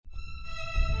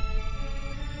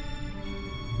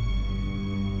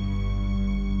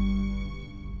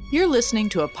You're listening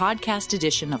to a podcast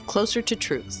edition of Closer to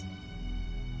Truth.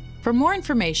 For more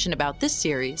information about this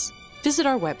series, visit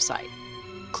our website,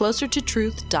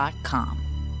 closertotruth.com.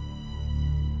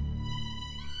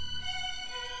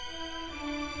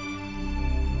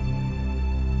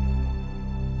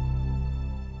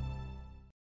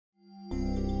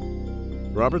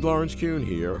 Robert Lawrence Kuhn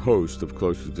here, host of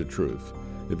Closer to Truth.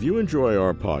 If you enjoy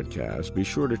our podcast, be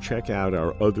sure to check out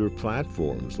our other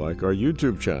platforms like our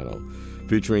YouTube channel,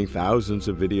 featuring thousands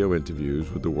of video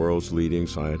interviews with the world's leading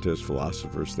scientists,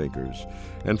 philosophers, thinkers.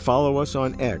 And follow us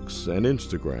on X and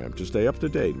Instagram to stay up to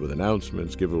date with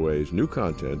announcements, giveaways, new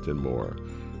content, and more.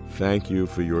 Thank you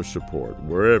for your support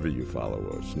wherever you follow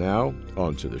us. Now,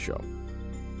 on to the show.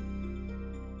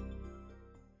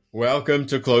 Welcome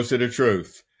to Closer to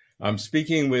Truth. I'm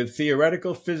speaking with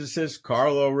theoretical physicist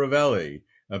Carlo Rovelli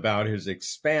about his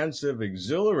expansive,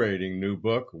 exhilarating new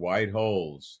book, White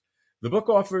Holes. The book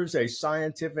offers a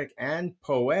scientific and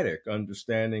poetic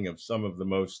understanding of some of the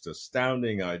most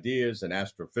astounding ideas in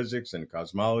astrophysics and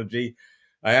cosmology.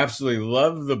 I absolutely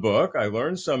love the book. I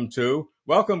learned some too.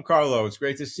 Welcome, Carlo. It's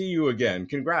great to see you again.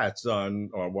 Congrats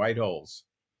on White Holes.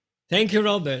 Thank you,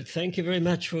 Robert. Thank you very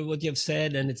much for what you've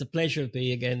said, and it's a pleasure to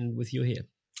be again with you here.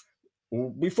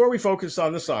 Before we focus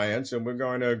on the science, and we're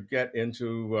going to get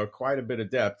into quite a bit of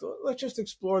depth, let's just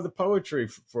explore the poetry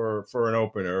for an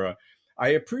opener. I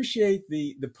appreciate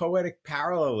the poetic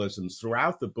parallelisms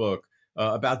throughout the book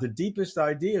about the deepest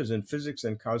ideas in physics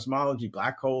and cosmology: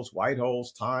 black holes, white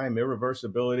holes, time,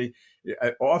 irreversibility,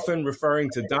 often referring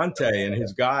to Dante and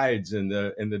his guides in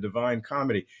the Divine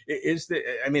Comedy.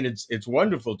 It's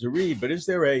wonderful to read, but is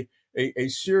there a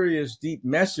serious, deep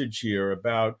message here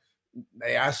about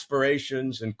the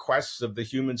aspirations and quests of the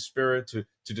human spirit to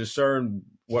discern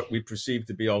what we perceive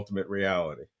to be ultimate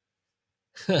reality?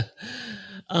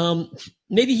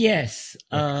 Maybe yes,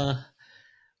 or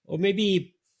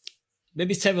maybe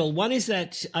several. One is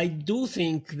that I do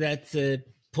think that the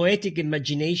poetic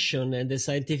imagination and the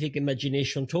scientific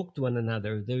imagination talk to one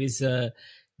another. There is a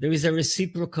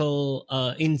reciprocal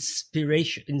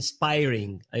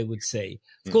inspiring, I would say.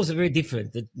 Of course, they're very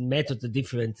different. The methods are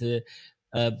different.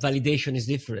 Validation is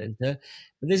different. But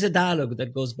there's a dialogue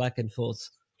that goes back and forth.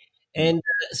 And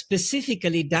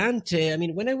specifically Dante,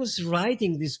 when I was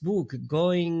writing this book,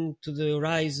 going to the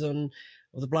horizon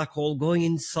of the black hole, going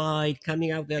inside,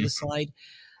 coming out the other side,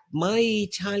 my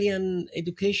Italian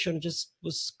education just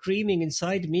was screaming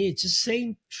inside me, it's the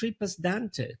same trip as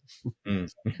Dante.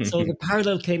 So the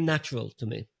parallel came natural to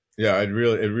me. Yeah, it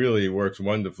really works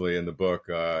wonderfully in the book,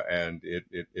 and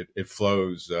it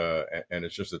flows, and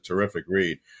it's just a terrific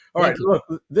read. All right, look,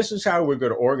 this is how we're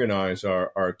going to organize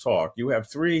our talk. You have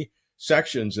three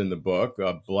sections in the book: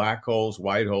 black holes,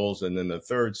 white holes, and then the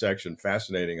third section,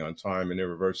 fascinating, on time and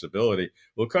irreversibility.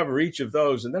 We'll cover each of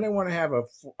those, and then I want to have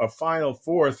a final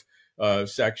fourth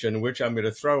section, which I'm going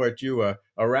to throw at you a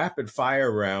rapid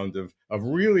fire round of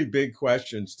really big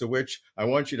questions to which I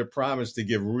want you to promise to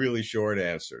give really short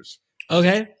answers.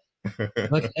 Okay.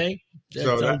 Okay.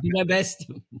 I'll do my best.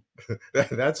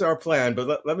 That's our plan.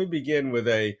 But let me begin with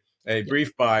a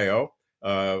brief bio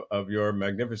of your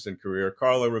magnificent career.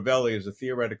 Carlo Rovelli is a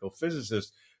theoretical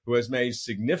physicist who has made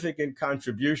significant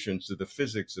contributions to the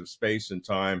physics of space and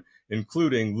time,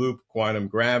 including loop quantum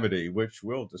gravity, which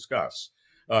we'll discuss.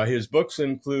 His books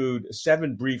include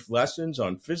 7 Brief Lessons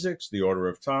on Physics, The Order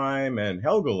of Time, and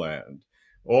Helgoland.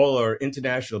 All are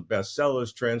international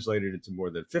bestsellers translated into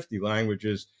more than 50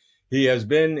 languages. He has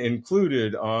been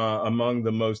included among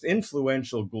the most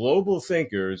influential global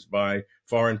thinkers by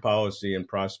Foreign Policy and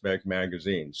Prospect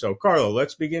magazine. So, Carlo,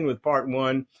 let's begin with part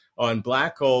 1 on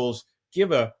black holes.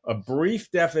 Give a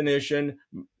brief definition.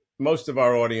 Most of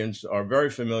our audience are very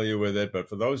familiar with it, but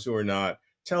for those who are not,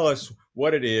 tell us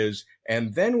what it is.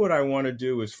 And then what I want to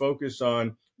do is focus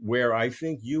on where I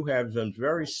think you have some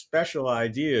very special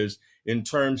ideas in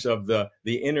terms of the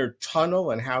inner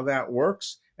tunnel and how that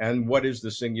works, and what is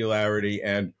the singularity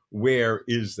and where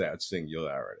is that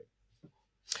singularity?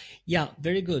 Yeah,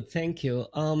 very good. Thank you.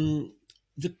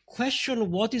 The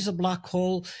question, what is a black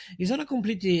hole, is not a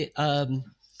completely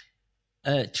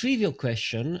trivial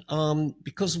question,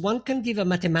 because one can give a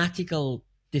mathematical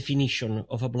definition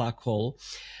of a black hole.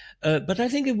 But I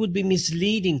think it would be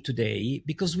misleading today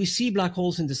because we see black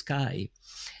holes in the sky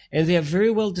and they are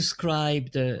very well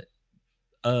described.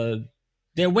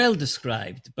 They're well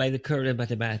described by the current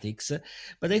mathematics.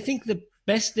 But I think the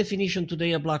best definition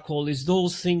today of black hole is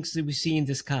those things that we see in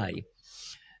the sky.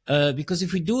 Because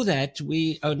if we do that,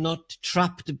 we are not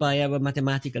trapped by our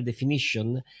mathematical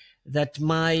definition that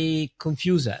might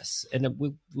confuse us. And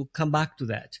we'll come back to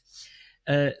that.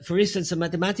 For instance, a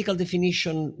mathematical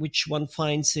definition which one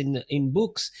finds in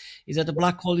books is that a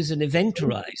black hole is an event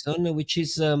horizon, which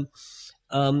is a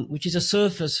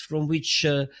surface from which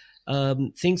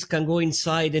things can go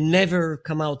inside and never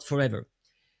come out forever.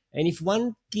 And if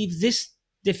one gives this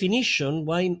definition,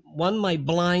 one might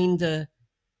blind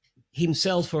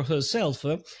himself or herself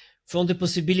from the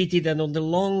possibility that on the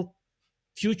long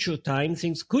future time,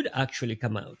 things could actually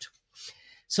come out.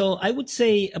 So I would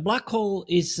say a black hole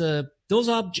is those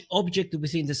objects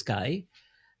within the sky.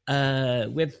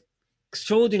 We have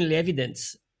extraordinary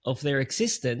evidence of their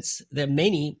existence. There are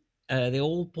many, they're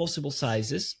all possible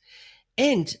sizes,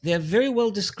 and they're very well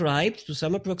described to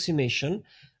some approximation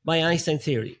by Einstein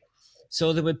theory.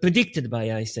 So they were predicted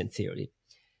by Einstein theory.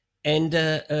 And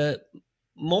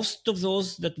most of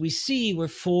those that we see were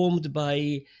formed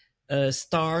by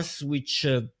stars which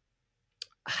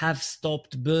have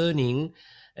stopped burning,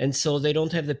 and so they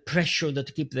don't have the pressure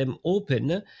that keep them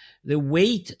open. The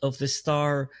weight of the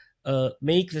star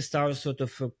make the star sort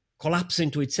of collapse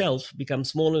into itself, become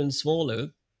smaller and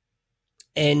smaller.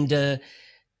 And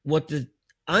what the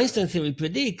Einstein theory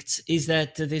predicts is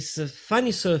that this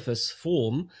funny surface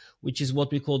form, which is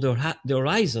what we call the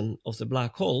horizon of the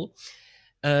black hole,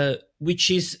 which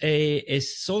is a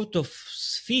sort of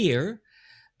sphere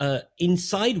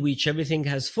inside which everything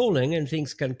has fallen and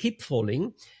things can keep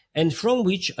falling, and from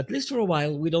which, at least for a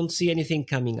while, we don't see anything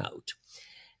coming out.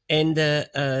 And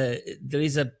there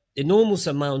is an enormous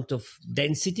amount of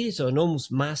density, so enormous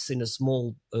mass in a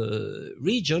small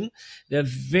region.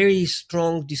 There's very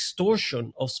strong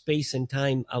distortion of space and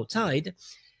time outside.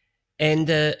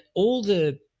 And all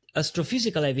the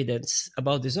astrophysical evidence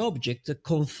about this object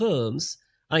confirms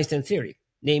Einstein theory,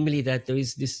 namely that there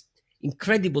is this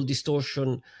incredible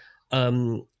distortion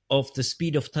of the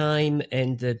speed of time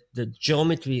and the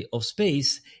geometry of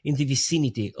space in the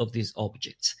vicinity of these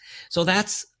objects. So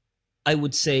that's, I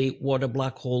would say, what a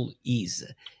black hole is.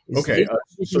 Okay.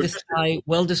 So the sky,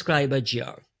 well described by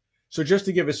GR. So just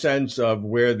to give a sense of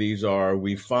where these are,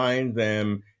 we find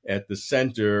them at the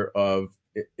center of,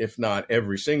 if not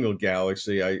every single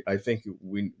galaxy. I think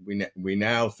we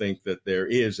now think that there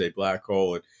is a black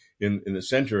hole in the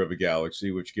center of a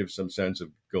galaxy, which gives some sense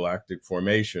of galactic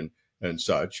formation and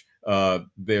such.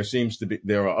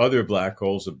 There are other black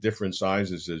holes of different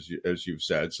sizes, as you've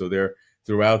said. So they're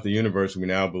throughout the universe. We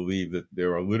now believe that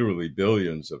there are literally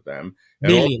billions of them.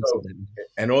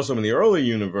 And also in the early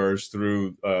universe,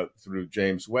 through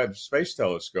James Webb Space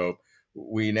Telescope,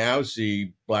 we now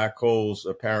see black holes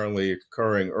apparently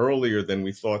occurring earlier than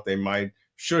we thought they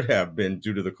should have been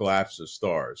due to the collapse of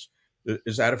stars.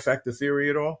 Does that affect the theory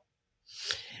at all?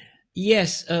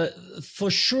 Yes, for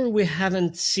sure. We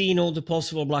haven't seen all the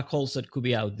possible black holes that could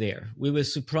be out there. We were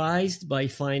surprised by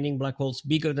finding black holes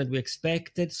bigger than we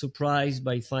expected, surprised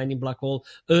by finding black hole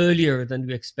earlier than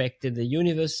we expected in the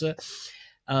universe.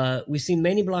 We've seen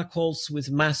many black holes with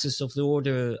masses of the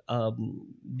order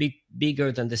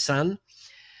bigger than the sun,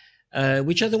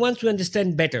 which are the ones we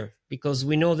understand better because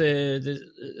we know the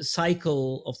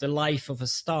cycle of the life of a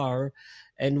star,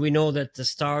 and we know that the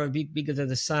star bigger than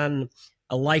the sun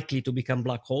are likely to become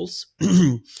black holes.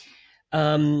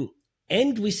 And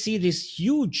we see these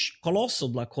huge, colossal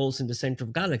black holes in the center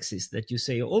of galaxies that you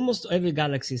say almost every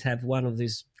galaxies have one of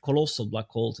these colossal black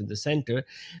holes in the center,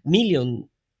 million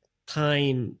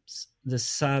times the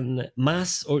sun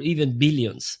mass or even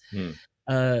billions.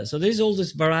 So there's all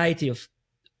this variety of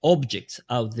objects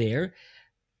out there.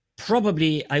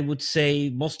 Probably, I would say,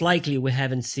 most likely we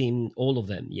haven't seen all of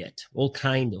them yet, all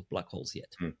kind of black holes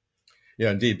yet.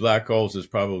 Yeah, indeed. Black holes is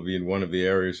probably in one of the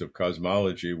areas of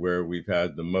cosmology where we've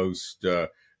had the most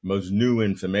new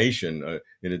information.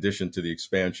 In addition to the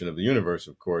expansion of the universe,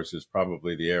 of course, is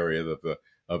probably the area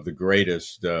of the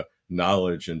greatest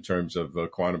knowledge in terms of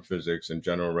quantum physics and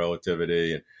general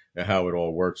relativity and how it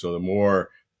all works. So the more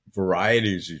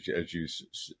varieties, as you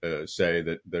say,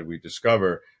 that we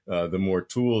discover, the more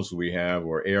tools we have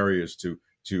or areas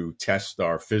to test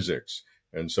our physics.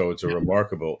 And so it's a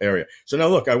remarkable area. So now,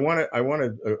 look, I want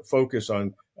to focus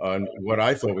on what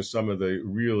I thought was some of the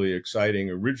really exciting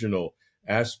original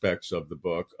aspects of the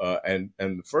book. And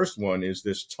the first one is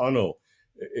this tunnel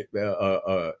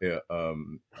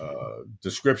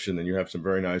description. And you have some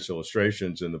very nice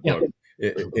illustrations in the book,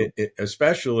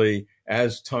 especially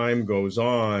as time goes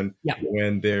on,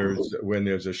 when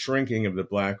there's a shrinking of the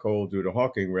black hole due to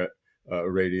Hawking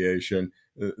radiation,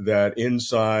 that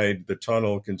inside the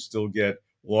tunnel can still get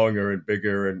longer and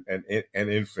bigger and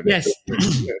infinite. Yes.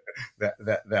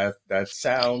 that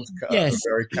sounds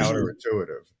very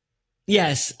counterintuitive.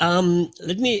 Yes.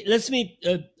 Let me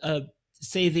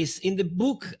say this. In the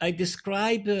book, I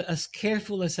describe as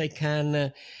careful as I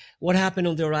can what happened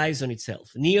on the horizon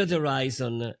itself, near the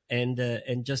horizon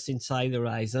and just inside the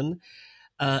horizon,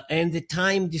 and the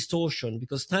time distortion,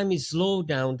 because time is slowed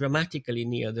down dramatically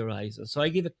near the horizon. So I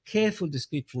give a careful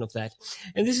description of that.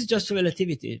 And this is just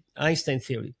relativity, Einstein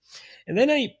theory. And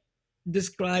then I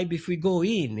describe, if we go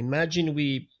in, imagine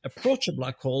we approach a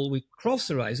black hole, we cross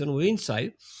the horizon, we're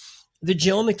inside, the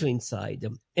geometry inside.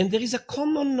 And there is a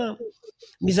common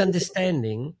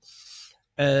misunderstanding,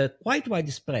 quite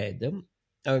widespread,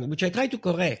 which I try to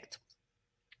correct.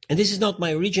 And this is not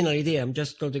my original idea. I'm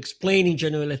just going to explain in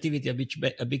general relativity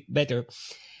a bit better.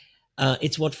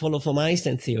 It's what follows from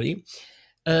Einstein theory.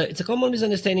 It's a common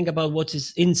misunderstanding about what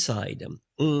is inside.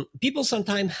 People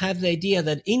sometimes have the idea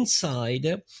that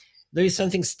inside there is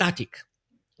something static,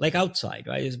 like outside,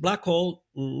 right? It's a black hole,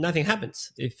 nothing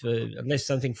happens. Unless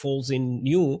something falls in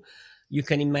new, you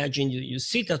can imagine you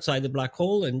sit outside the black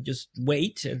hole and just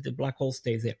wait, and the black hole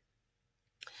stays there.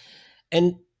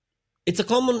 And it's a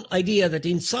common idea that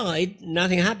inside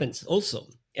nothing happens also.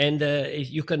 And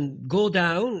you can go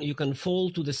down, you can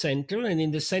fall to the center, and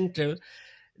in the center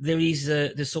there is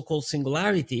the so-called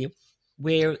singularity,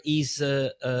 where is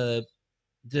the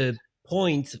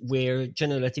point where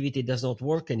general relativity does not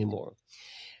work anymore.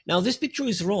 Now, this picture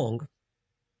is wrong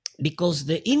because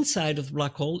the inside of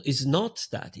black hole is not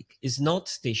static, is not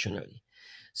stationary.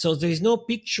 So there is no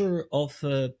picture of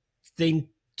the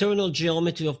internal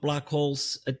geometry of black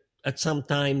holes at some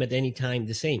time, at any time,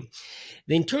 the same.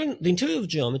 The interior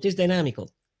geometry is dynamical,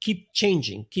 keep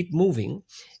changing, keep moving,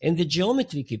 and the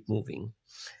geometry keep moving.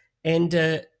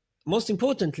 And most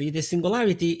importantly, the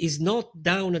singularity is not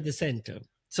down at the center.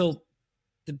 So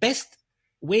the best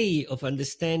way of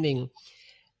understanding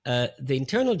the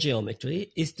internal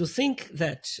geometry is to think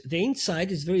that the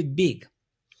inside is very big.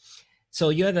 So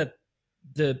you have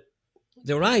the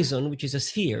horizon, which is a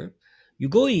sphere. You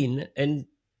go in, and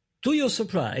to your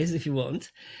surprise, if you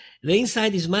want, the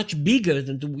inside is much bigger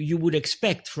than you would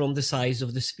expect from the size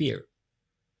of the sphere,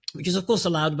 which is, of course,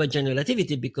 allowed by general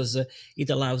relativity because it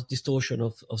allows distortion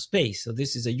of space. So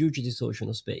this is a huge distortion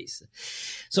of space.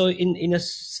 So in a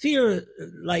sphere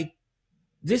like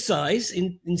this size,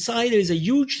 inside there is a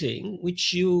huge thing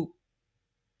which you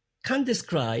can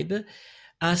describe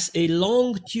as a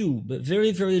long tube,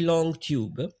 very, very long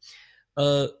tube.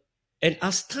 And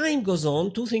as time goes on,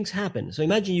 two things happen. So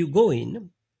imagine you go in,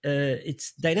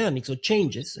 it's dynamic, so it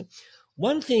changes.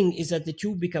 One thing is that the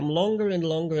tube becomes longer and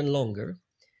longer and longer.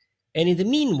 And in the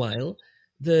meanwhile,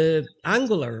 the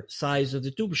angular size of the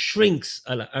tube shrinks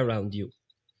around you.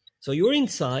 So you're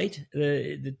inside,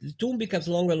 the tube becomes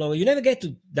longer and longer. You never get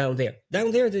to down there.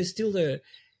 Down there, there's still the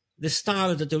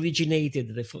star that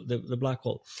originated the black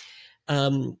hole.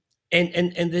 And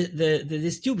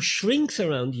this tube shrinks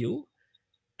around you.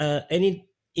 And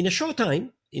in a short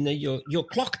time, in your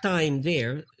clock time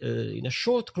there, in a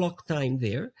short clock time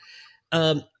there,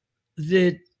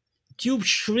 the tube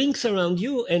shrinks around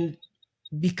you and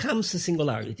becomes a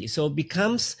singularity. So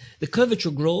the curvature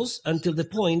grows until the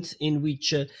point in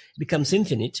which it becomes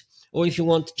infinite. Or if you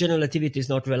want, general relativity is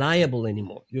not reliable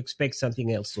anymore. You expect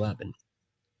something else to happen.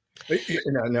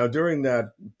 Now, during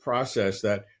that process,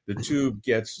 that the tube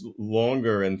gets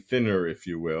longer and thinner, if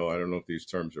you will. I don't know if these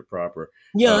terms are proper.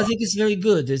 Yeah, I think it's very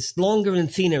good. It's longer and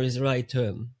thinner is the right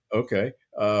term. Okay.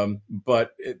 And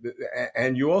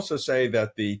you also say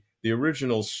that the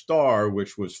original star,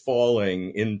 which was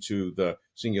falling into the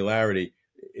singularity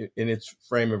in its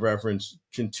frame of reference,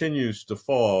 continues to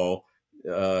fall.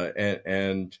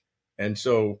 And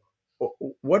so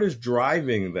what is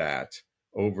driving that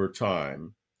over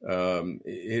time?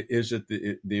 Is it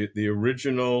the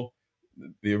original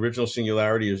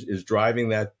singularity is driving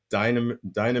that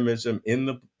dynamism in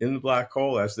the black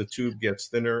hole as the tube gets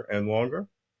thinner and longer?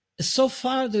 So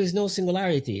far, there is no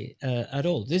singularity at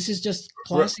all. This is just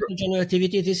classical general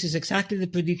relativity. This is exactly the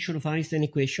prediction of Einstein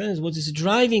equations. What is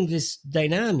driving this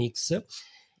dynamics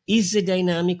is the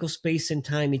dynamic of space and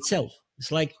time itself.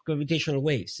 It's like gravitational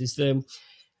waves. It's the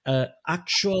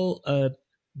actual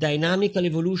dynamical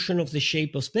evolution of the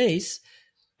shape of space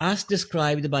as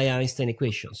described by Einstein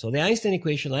equations. So the Einstein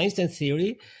equation, Einstein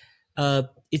theory,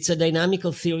 it's a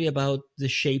dynamical theory about the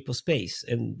shape of space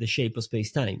and the shape of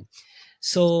space-time.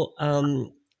 So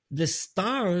the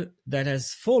star that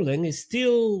has fallen is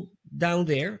still down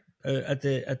there at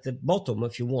the bottom,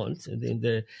 if you want, at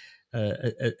the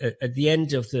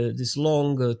end of this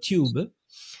long tube.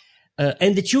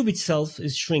 And the tube itself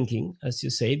is shrinking, as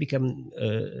you say, become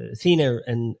thinner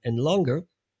and longer,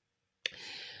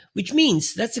 which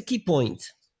means that's a key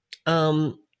point.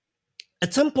 At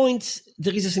some point,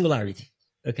 there is a singularity.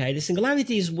 Okay, the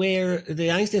singularity is where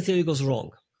the Einstein theory goes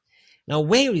wrong. Now,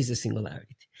 where is the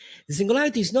singularity? The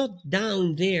singularity is not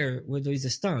down there where there is a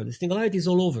star. The singularity is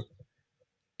all over.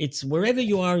 It's wherever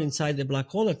you are inside the black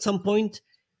hole. At some point,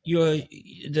 you're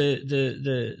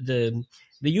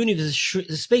the universe,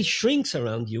 the space shrinks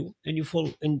around you, and you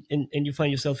fall and you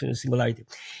find yourself in a singularity.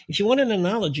 If you want an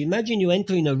analogy, imagine you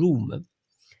enter in a room,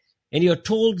 and you're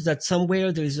told that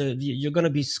somewhere you're going to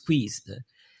be squeezed.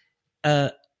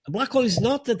 A black hole is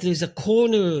not that there's a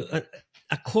corner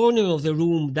of the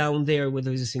room down there where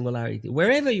there is a singularity.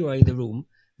 Wherever you are in the room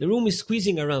is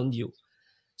squeezing around you.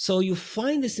 So you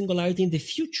find the singularity in the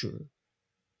future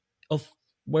of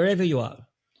wherever you are,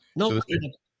 not in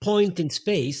a point in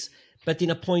space, but in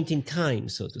a point in time,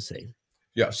 so to say.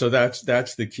 Yeah, so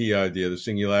that's the key idea. The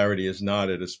singularity is not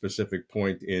at a specific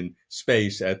point in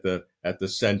space at the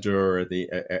center or at the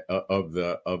of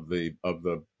the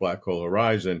black hole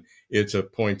horizon. It's a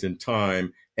point in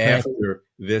time after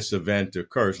this event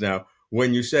occurs. Now,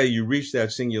 when you say you reach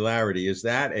that singularity, is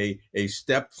that a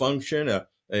step function,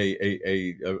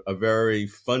 a very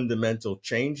fundamental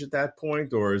change at that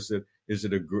point, or is it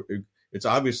it's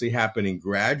obviously happening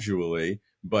gradually?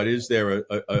 But is there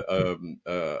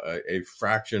a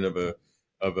fraction of a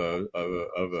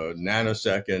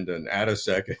nanosecond, an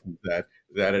attosecond that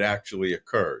it actually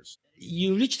occurs?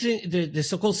 You reach the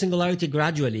so-called singularity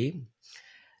gradually,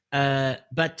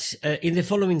 but in the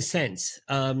following sense.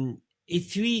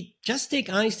 If we just take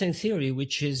Einstein theory,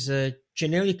 which is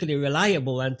generically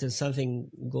reliable until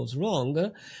something goes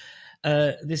wrong,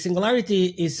 the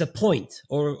singularity is a point,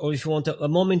 or if you want, a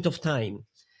moment of time.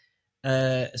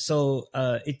 So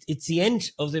it's the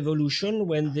end of the evolution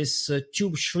when this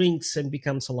tube shrinks and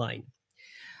becomes a line.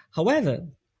 However,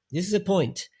 this is the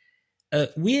point.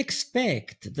 We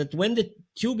expect that when the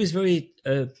tube is very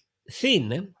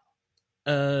thin,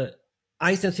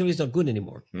 Einstein theory is not good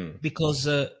anymore, because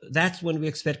that's when we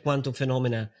expect quantum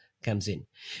phenomena comes in.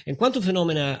 And quantum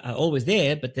phenomena are always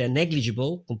there, but they're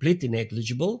negligible, completely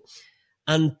negligible,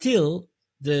 until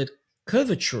the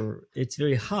curvature it's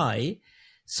very high.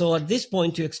 So at this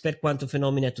point, you expect quantum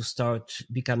phenomena to start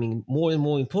becoming more and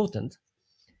more important,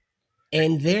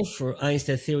 and therefore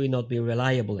Einstein theory not be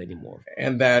reliable anymore.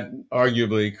 And that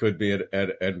arguably could be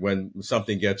at when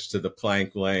something gets to the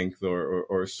Planck length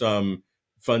or some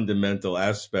fundamental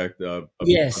aspect of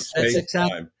yes,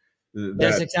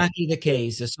 that's exactly the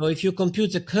case. So if you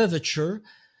compute the curvature,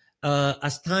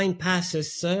 as time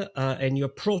passes and you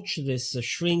approach this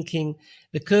shrinking,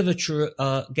 the curvature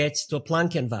gets to a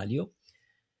Planckian value.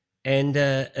 And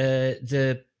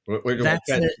the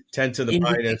that's 10 to the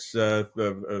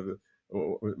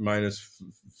minus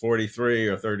 43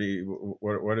 or 30.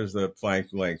 What is the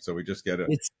Planck length? So we just get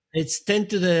it's 10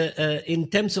 to the in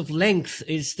terms of length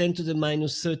is 10 to the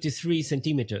minus 33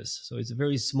 centimeters. So it's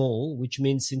very small, which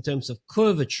means in terms of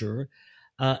curvature,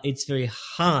 it's very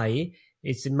high.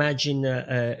 It's imagine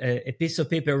a piece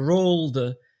of paper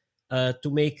rolled to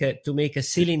make a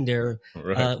cylinder,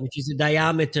 right, which is a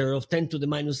diameter of 10 to the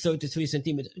minus 33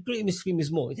 centimeters. Extremely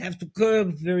small. It has to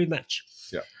curve very much.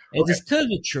 Yeah. And this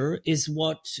curvature is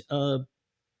what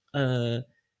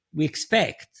we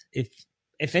expect.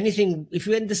 If anything, if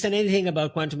we understand anything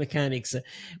about quantum mechanics,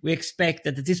 we expect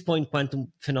that at this point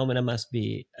quantum phenomena must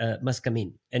come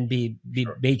in and be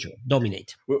sure, major,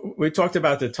 dominate. We talked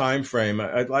about the time frame.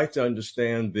 I'd like to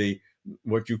understand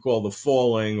what you call the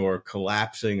falling or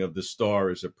collapsing of the star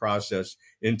as a process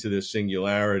into the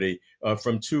singularity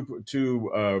from two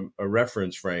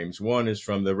reference frames. One is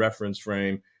from the reference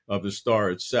frame of the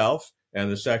star itself, and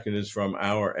the second is from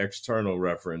our external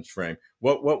reference frame.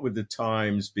 What would the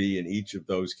times be in each of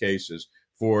those cases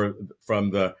from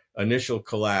the initial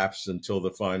collapse until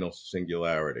the final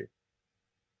singularity?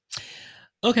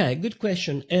 Okay, good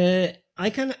question. I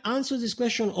can answer this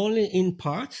question only in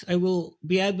part. I will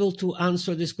be able to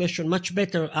answer this question much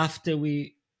better after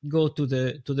we go to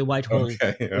the white hole.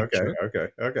 Okay.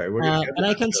 And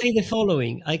I can say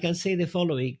the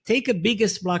following. Take a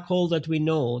biggest black hole that we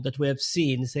know, that we have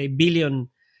seen, say billion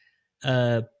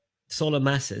solar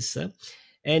masses,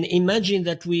 and imagine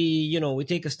that we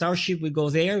take a starship, we go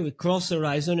there, we cross the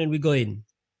horizon, and we go in.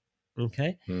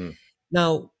 Okay.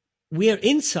 Now we are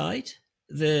inside.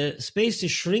 The space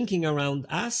is shrinking around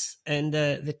us, and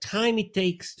the time it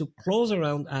takes to close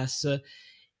around us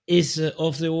is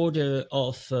of the order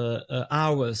of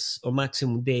hours or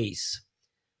maximum days.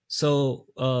 So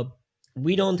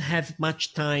we don't have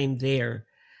much time there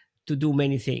to do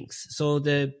many things. So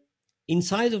the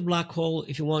inside of black hole,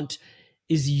 if you want,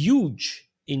 is huge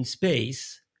in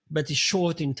space, but is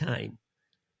short in time.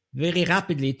 Very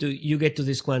rapidly you get to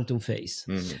this quantum phase.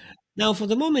 Now, for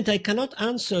the moment, I cannot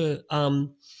answer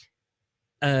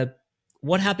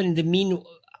what happened in the mean,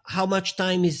 how much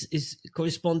time is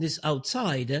corresponds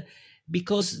outside,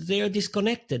 because they are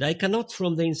disconnected. I cannot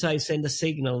from the inside send a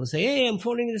signal and say, hey, I'm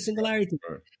falling in the singularity.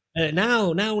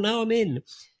 Now I'm in.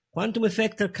 Quantum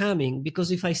effects are coming,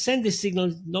 because if I send this signal,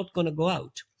 it's not going to go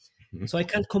out. So I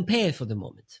can't compare for the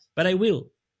moment, but I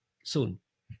will soon.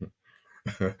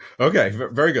 Okay,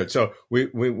 very good. So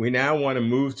we now want to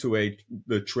move to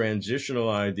the transitional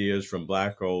ideas from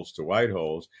black holes to white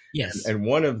holes. Yes. And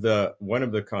one of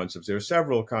the concepts, there are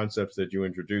several concepts that you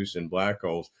introduce in black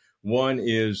holes. One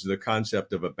is the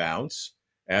concept of a bounce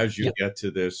as you get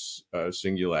to this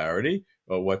singularity,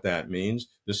 what that means.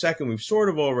 The second, we've sort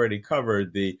of already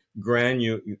covered the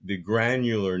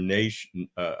granular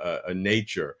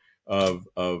nature of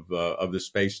the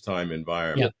space-time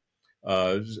environment.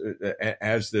 As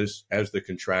the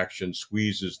contraction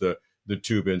squeezes the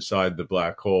tube inside the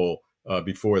black hole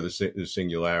before the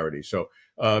singularity. So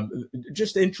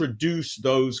just introduce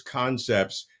those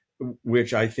concepts,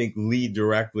 which I think lead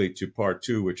directly to part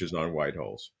two, which is on white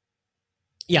holes.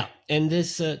 Yeah, and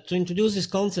this to introduce this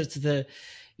concept, the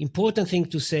important thing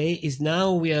to say is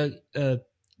now we are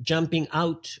jumping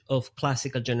out of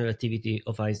classical generativity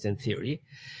of Einstein theory.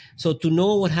 So to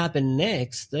know what happened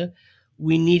next,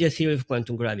 we need a theory of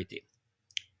quantum gravity.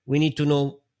 We need to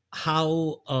know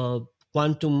how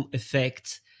quantum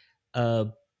effects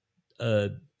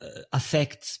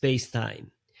affect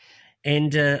space-time.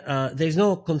 And there's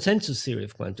no consensus theory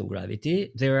of quantum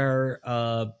gravity. There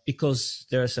are, because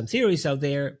there are some theories out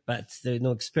there, but there's no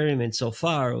experiment so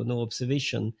far or no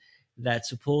observation that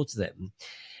supports them.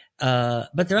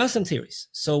 But there are some theories.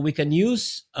 So we can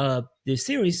use these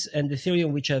theories, and the theory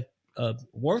on which I've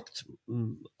worked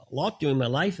a lot during my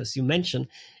life, as you mentioned,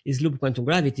 is loop quantum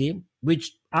gravity,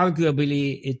 which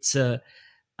arguably it's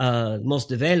most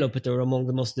developed, or among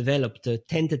the most developed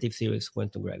tentative theories of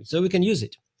quantum gravity. So we can use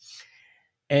it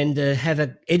and have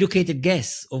an educated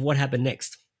guess of what happened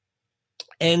next.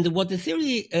 And what the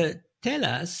theory tell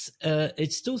us,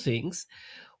 it's two things.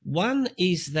 One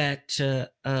is that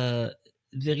there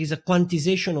is a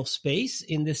quantization of space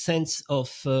in the sense of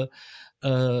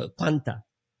quanta,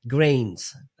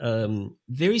 grains,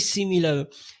 very similar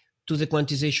to the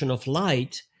quantization of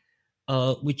light,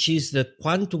 which is the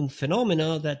quantum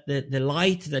phenomena that the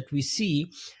light that we see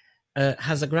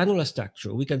has a granular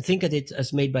structure. We can think of it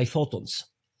as made by photons.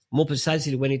 More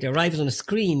precisely, when it arrives on a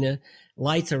screen,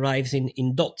 light arrives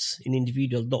in dots, in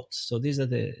individual dots. So these are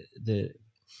the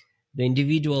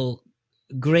individual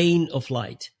grain of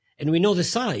light. And we know the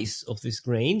size of this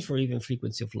grain for even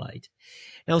frequency of light.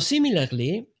 Now,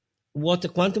 similarly, what the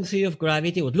quantum theory of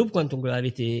gravity, what loop quantum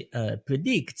gravity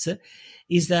predicts,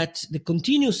 is that the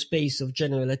continuous space of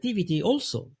general relativity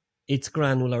also, it's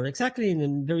granular, exactly in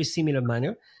a very similar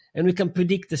manner. And we can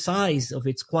predict the size of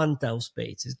its quanta of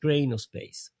space, its grain of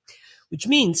space, which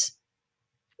means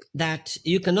that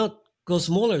you cannot go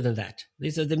smaller than that.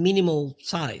 These are the minimal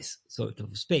size sort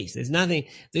of space. There's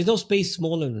no space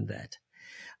smaller than that,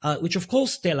 which of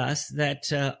course tell us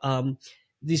that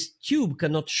this tube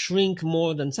cannot shrink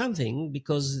more than something,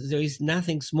 because there is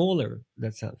nothing smaller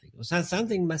than something. So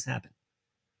something must happen.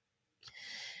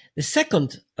 The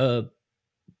second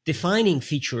defining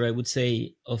feature, I would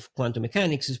say, of quantum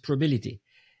mechanics is probability.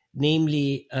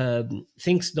 Namely,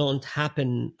 things don't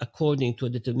happen according to a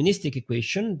deterministic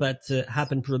equation, but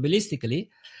happen probabilistically.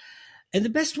 And the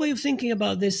best way of thinking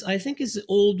about this, I think, is the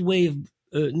old way of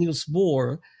Niels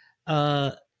Bohr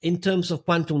in terms of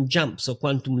quantum jumps or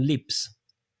quantum leaps.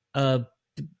 The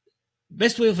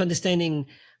best way of understanding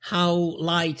how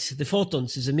light, the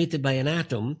photons, is emitted by an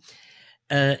atom,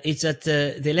 it's that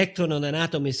the electron on an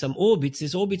atom is some orbits.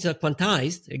 These orbits are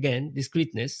quantized, again,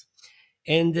 discreteness.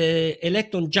 And the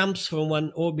electron jumps from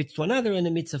one orbit to another and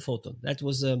emits a photon. That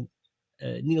was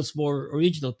Niels Bohr's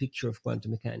original picture of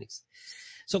quantum mechanics.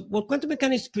 So what quantum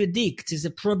mechanics predicts is the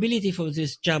probability for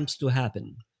these jumps to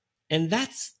happen. And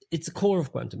it's the core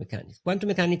of quantum mechanics. Quantum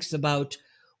mechanics is about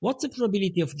what's the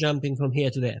probability of jumping from here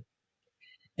to there.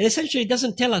 And essentially, it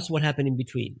doesn't tell us what happened in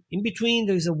between. In between,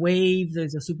 there's a wave,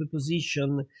 there's a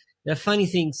superposition. There are funny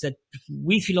things that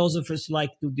we philosophers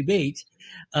like to debate.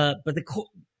 But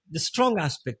the strong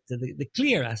aspect, the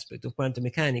clear aspect of quantum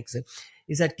mechanics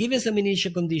is that given some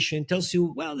initial condition, it tells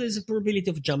you, well, there's a probability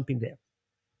of jumping there.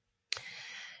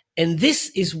 And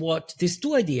these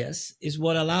two ideas is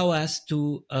what allow us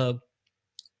to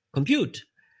compute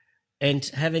and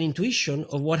have an intuition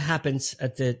of what happens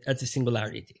at the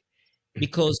singularity.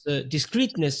 Because the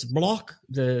discreteness block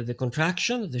the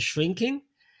contraction, the shrinking,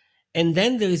 and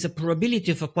then there is a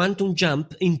probability of a quantum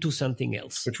jump into something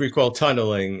else. Which we call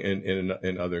tunneling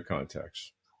in other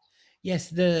contexts. Yes,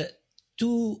 the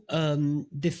two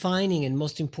defining and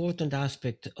most important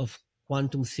aspect of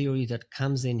quantum theory that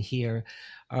comes in here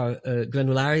are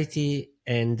granularity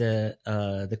and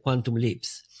the quantum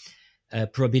leaps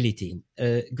probability.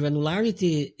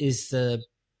 Granularity is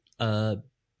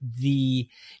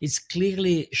it's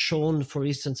clearly shown, for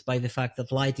instance, by the fact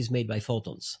that light is made by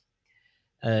photons.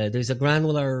 There's a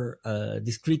granular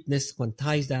discreteness,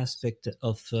 quantized aspect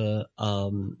of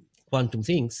quantum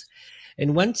things.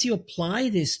 And once you apply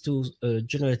this to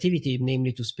generativity,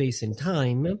 namely to space and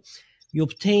time, you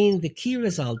obtain the key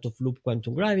result of loop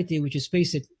quantum gravity, which is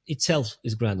space itself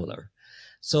is granular.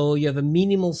 So you have a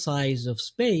minimal size of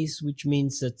space, which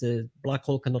means that the black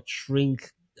hole cannot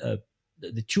shrink,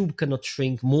 the tube cannot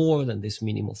shrink more than this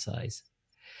minimal size.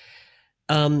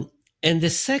 And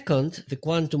the second, the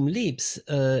quantum leaps,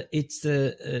 it's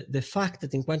the fact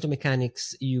that in quantum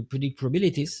mechanics, you predict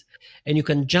probabilities and you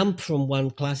can jump from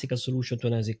one classical solution to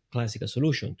another classical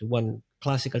solution, to one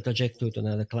classical trajectory to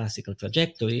another classical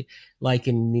trajectory, like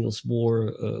in Niels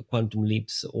Bohr quantum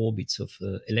leaps orbits of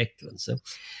electrons.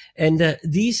 And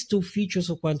these two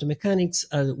features of quantum mechanics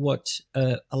are what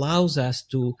allows us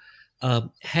to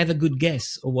have a good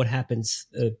guess of what happens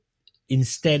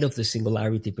instead of the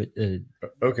singularity.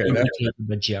 Okay,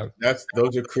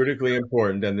 those are critically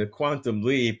important. And the quantum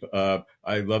leap,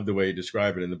 I love the way you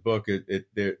describe it in the book.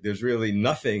 There's really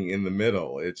nothing in the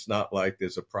middle. It's not like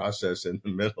there's a process in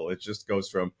the middle. It just goes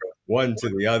from one to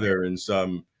the other in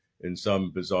some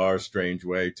bizarre, strange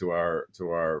way to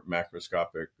our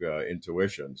macroscopic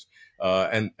intuitions.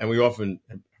 And we often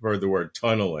have heard the word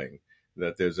tunneling,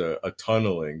 that there's a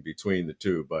tunneling between the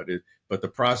two, but the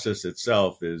process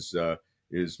itself is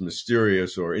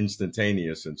mysterious or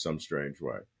instantaneous in some strange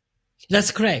way.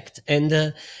 That's correct.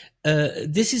 And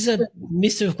this is a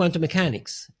mystery of quantum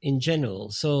mechanics in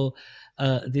general. So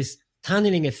this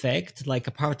tunneling effect, like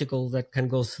a particle that can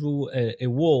go through a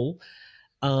wall,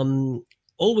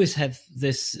 always have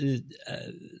this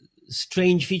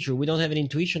strange feature. We don't have an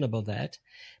intuition about that.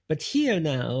 But here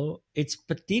now, it's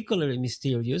particularly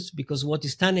mysterious because what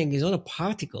is tunneling is not a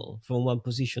particle from one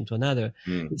position to another.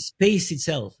 It's space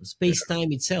itself,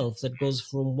 space-time itself that goes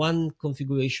from one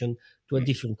configuration to a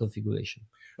different configuration.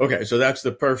 Okay, so that's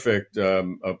the perfect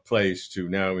place to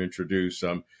now introduce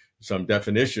some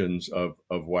definitions of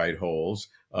white holes.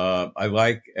 I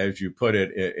like, as you put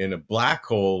it, in a black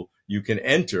hole, you can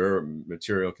enter,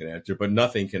 material can enter, but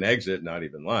nothing can exit, not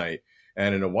even light.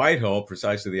 And in a white hole,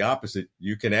 precisely the opposite.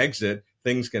 You can exit,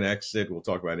 things can exit. We'll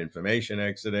talk about information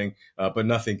exiting, but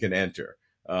nothing can enter.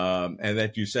 And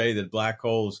that you say that black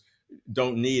holes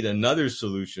don't need another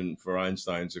solution for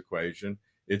Einstein's equation.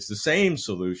 It's the same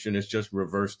solution. It's just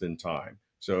reversed in time.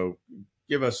 So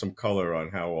give us some color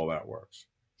on how all that works.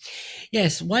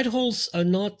 Yes, white holes are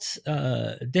not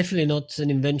definitely not an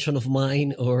invention of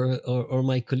mine or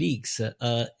my colleagues.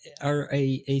 Are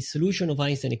a solution of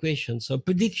Einstein equations or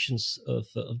predictions of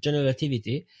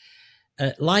generativity,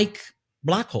 like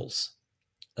black holes.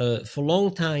 For a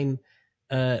long time,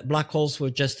 black holes were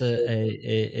just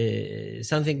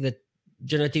something that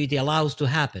generativity allows to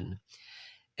happen.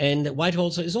 And white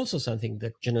holes is also something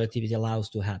that generativity allows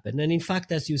to happen. And in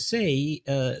fact, as you say,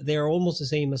 they are almost the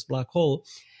same as black hole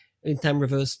in time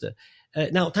reversed.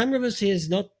 Now, time reversed is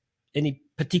not any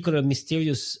particular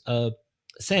mysterious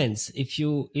sense. If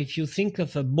you think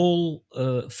of a ball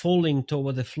falling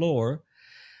toward the floor,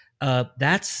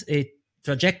 that's a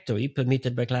trajectory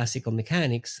permitted by classical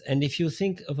mechanics. And if you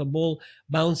think of a ball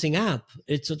bouncing up,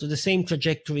 it's sort of the same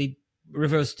trajectory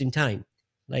reversed in time.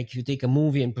 Like if you take a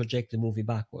movie and project the movie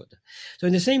backward. So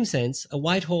in the same sense, a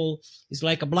white hole is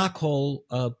like a black hole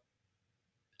of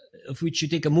which you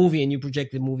take a movie and you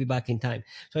project the movie back in time.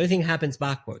 So everything happens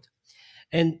backward.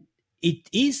 And it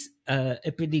is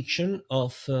a prediction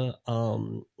of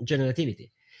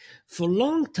generativity. For a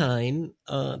long time,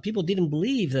 people didn't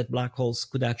believe that black holes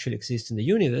could actually exist in the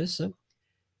universe.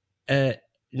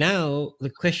 Now the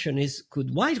question is,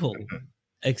 could white hole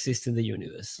exist in the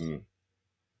universe?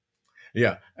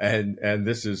 Yeah, and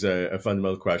this is a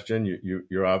fundamental question.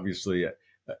 You're obviously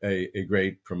a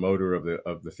great promoter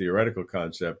of the theoretical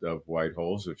concept of white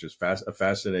holes, which is a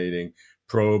fascinating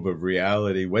probe of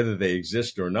reality, whether they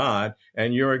exist or not,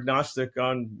 and you're agnostic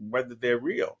on whether they're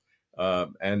real,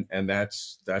 and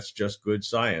that's just good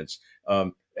science.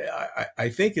 I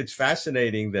think it's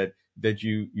fascinating that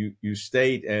you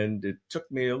state, and it took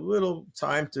me a little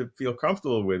time to feel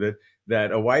comfortable with it,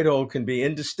 that a white hole can be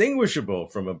indistinguishable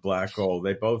from a black hole.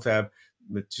 They both have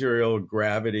material,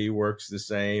 gravity works the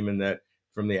same, and that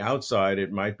from the outside,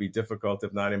 it might be difficult,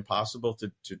 if not impossible,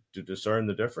 to discern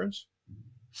the difference?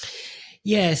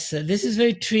 Yes, this is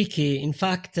very tricky. In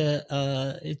fact,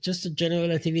 it's just a general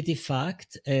relativity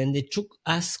fact, and it took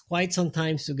us quite some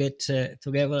time to get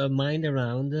our mind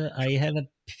around. I have a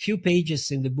few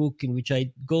pages in the book in which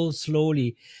I go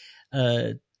slowly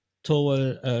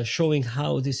toward showing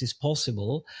how this is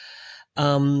possible.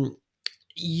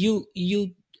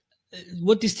 You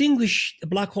what distinguishes a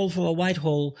black hole from a white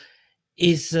hole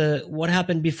is what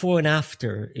happened before and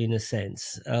after, in a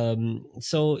sense.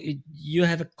 So you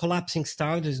have a collapsing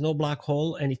star, there's no black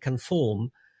hole, and it can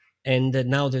form, and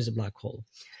now there's a black hole.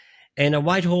 And a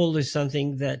white hole is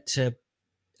something that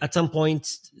at some point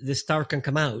the star can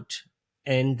come out,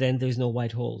 and then there's no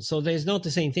white hole. So there's not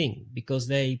the same thing, because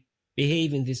they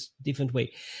behave in this different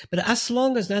way. But as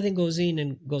long as nothing goes in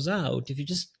and goes out, if you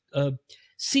just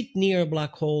sit near a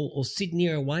black hole or sit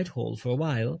near a white hole for a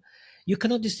while, you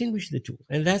cannot distinguish the two.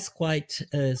 And that's quite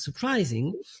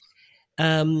surprising.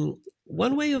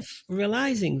 One way of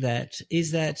realizing that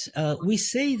is that we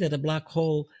say that a black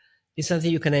hole is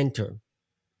something you can enter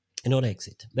and not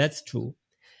exit. That's true.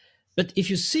 But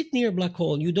if you sit near a black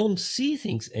hole, you don't see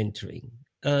things entering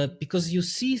because you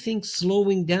see things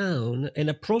slowing down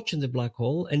and approaching the black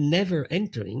hole and never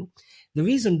entering. The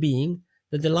reason being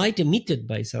that the light emitted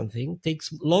by something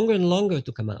takes longer and longer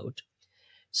to come out.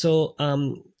 So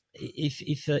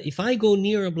if I go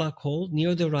near a black hole,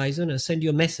 near the horizon, I send you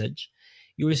a message,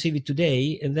 you receive it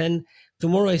today, and then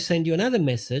tomorrow I send you another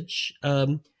message,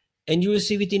 and you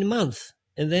receive it in a month.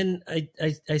 And then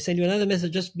I send you another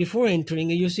message just before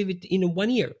entering, and you receive it in 1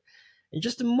 year. And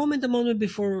just a moment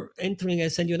before entering, I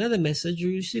send you another message, you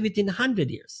receive it in 100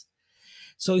 years.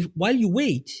 So while you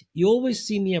wait, you always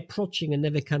see me approaching and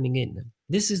never coming in.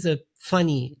 This is the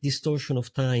funny distortion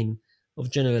of time of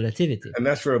general relativity. And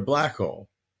that's for a black hole.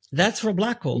 That's for a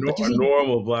black hole. But a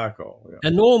normal black hole. Yeah.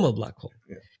 A normal black hole.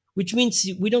 Yeah. Which means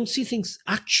we don't see things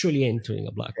actually entering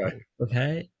a black hole.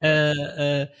 Okay?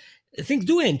 Things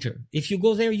do enter. If you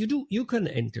go there, you can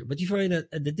enter. But if you're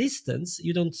at the distance,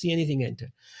 you don't see anything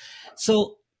enter.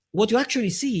 So what you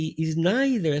actually see is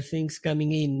neither things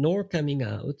coming in nor coming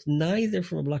out, neither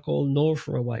from a black hole nor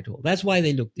from a white hole. That's why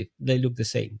they look the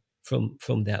same from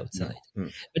the outside. Mm-hmm.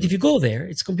 But if you go there,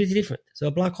 it's completely different. So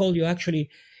a black hole,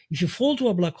 if you fall to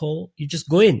a black hole, you just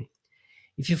go in.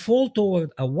 If you fall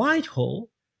toward a white hole,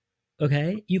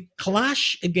 okay, you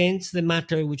clash against the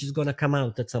matter which is going to come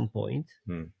out at some point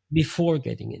before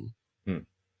getting in.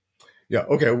 Yeah.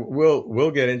 Okay.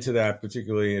 We'll get into that,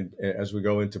 particularly as we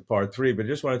go into part 3. But I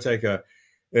just want to take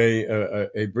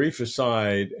a brief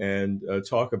aside and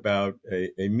talk about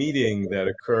a meeting that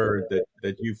occurred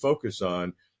that you focus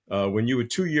on when you were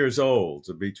 2 years old,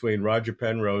 between Roger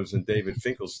Penrose and David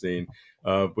Finkelstein,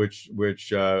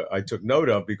 which I took note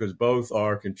of because both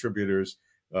are contributors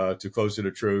to Closer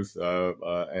to Truth,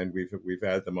 and we've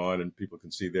had them on, and people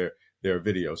can see their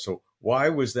video. So why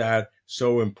was that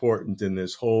so important in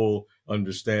this whole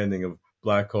understanding of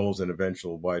black holes and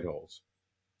eventual white holes?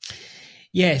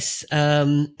 Yes,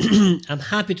 I'm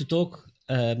happy to talk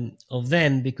of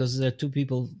them because they're two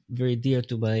people very dear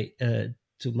to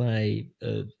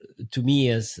me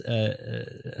as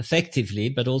effectively,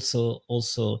 but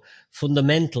also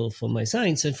fundamental for my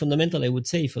science, and fundamental, I would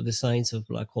say, for the science of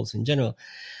black holes in general.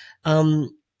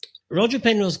 Roger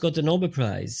Penrose got a Nobel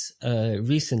Prize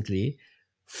recently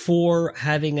for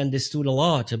having understood a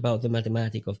lot about the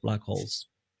mathematics of black holes.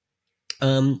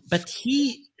 But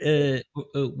he,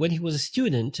 when he was a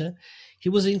student, he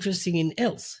was interested in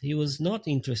else. He was not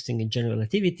interested in general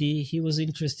relativity. He was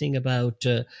interested about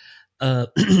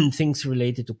things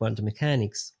related to quantum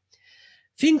mechanics.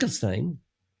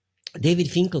 David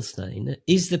Finkelstein,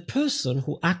 is the person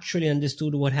who actually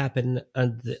understood what happened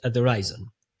at the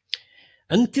horizon.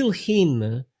 Until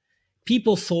him,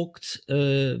 people thought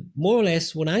more or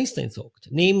less what Einstein thought,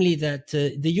 namely that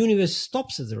the universe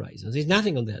stops at the horizon. There's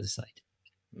nothing on the other side.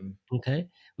 Okay,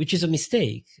 which is a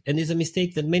mistake, and is a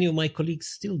mistake that many of my colleagues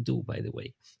still do, by the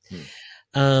way.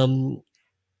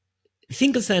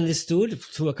 Finkelstein understood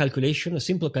through a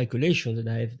simple calculation that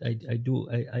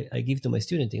I give to my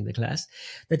student in the class,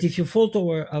 that if you fall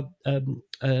toward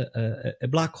a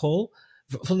black hole,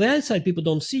 from the outside people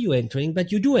don't see you entering,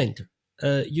 but you do enter.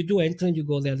 You do enter and you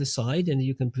go the other side, and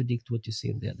you can predict what you see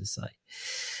on the other side.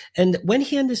 And when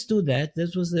he understood that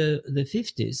was the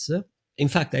 50s. In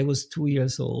fact, I was 2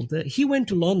 years old. He went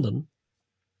to London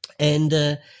and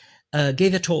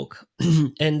gave a talk.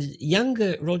 And young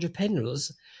Roger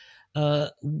Penrose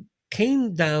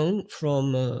came down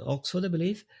from Oxford, I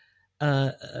believe,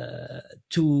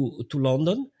 to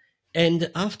London, And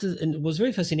was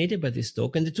very fascinated by this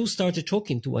talk, and the two started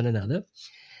talking to one another.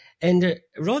 And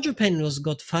Roger Penrose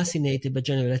got fascinated by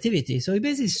general relativity, so he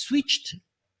basically switched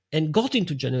and got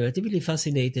into general relativity,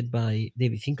 fascinated by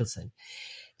David Finkelstein.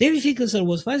 David Finkelstein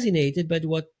was fascinated by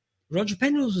what Roger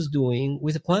Penrose was doing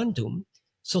with quantum,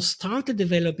 so started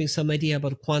developing some idea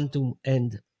about quantum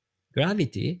and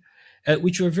gravity,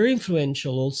 which were very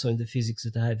influential also in the physics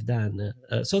that I have done.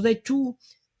 So they two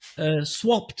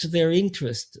swapped their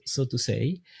interest, so to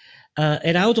say,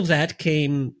 and out of that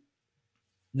came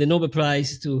the Nobel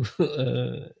Prize to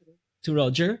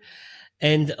Roger,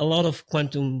 and a lot of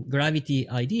quantum gravity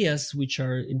ideas, which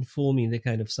are informing the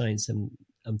kind of science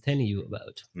I'm telling you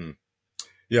about.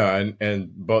 Yeah,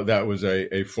 and both that was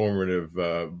a formative.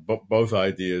 Both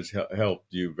ideas helped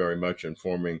you very much in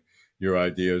forming your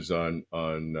ideas on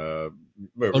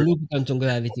loop quantum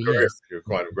gravity, yes, your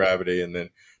quantum gravity, and then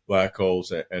black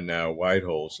holes, and now white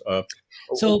holes.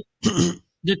 So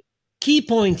the key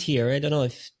point here, I don't know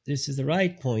if this is the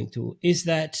right point too, is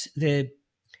that the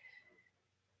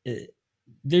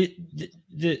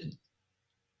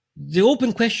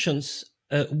open questions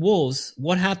was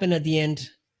what happened at the end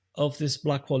of this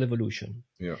black hole evolution.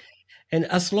 Yeah. And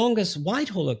as long as white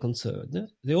hole are concerned,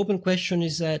 the open question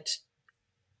is that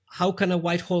how can a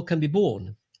white hole can be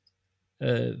born?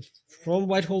 From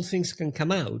white hole things can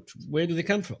come out. Where do they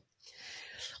come from?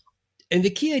 And the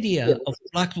key idea of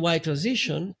black to white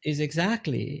transition is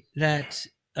exactly that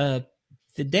the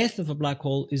death of a black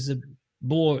hole is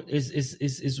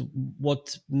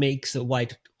what makes a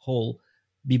white hole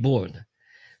be born.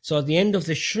 So at the end of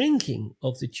the shrinking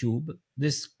of the tube,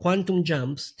 this quantum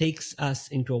jumps takes us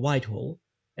into a white hole,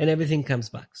 and everything comes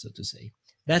back, so to say.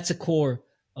 That's a core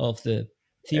of the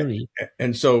theory.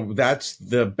 And so that's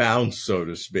the bounce, so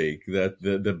to speak, that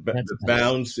the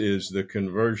bounce is the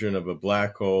conversion of a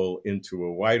black hole into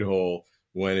a white hole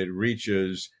when it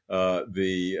reaches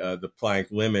the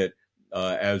Planck limit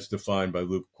as defined by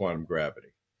loop quantum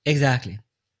gravity. Exactly.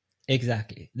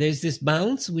 There's this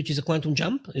bounce, which is a quantum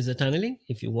jump, is a tunneling,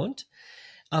 if you want,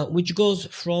 which goes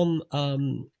from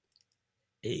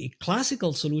a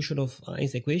classical solution of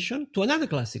Einstein equation to another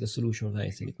classical solution of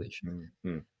Einstein equation.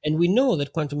 Mm-hmm. And we know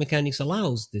that quantum mechanics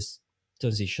allows this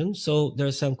transition. So there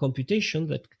are some computation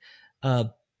that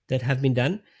have been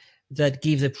done that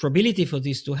give the probability for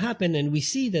this to happen. And we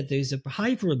see that there is a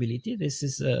high probability. This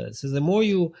is so the more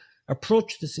you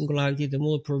approach the singularity, the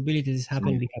more probability this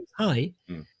happening becomes high.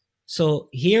 So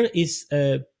here is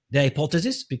the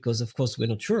hypothesis, because of course we're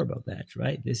not sure about that,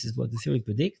 right? This is what the theory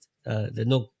predicts. There's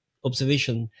no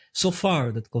observation so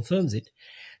far that confirms it.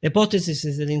 The hypothesis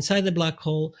is that inside the black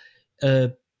hole,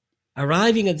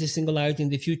 arriving at the singularity in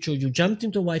the future, you jumped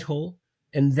into a white hole,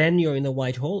 and then you're in a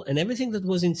white hole, and everything that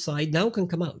was inside now can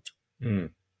come out.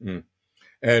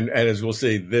 And as we'll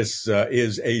see, this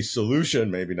is a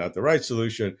solution, maybe not the right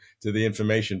solution, to the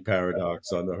information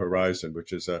paradox on the horizon,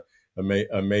 which is a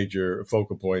major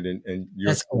focal point. And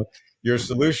your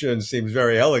solution seems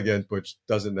very elegant, which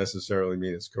doesn't necessarily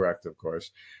mean it's correct, of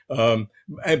course.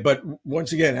 But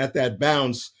once again, at that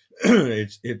bounce,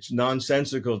 it's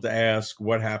nonsensical to ask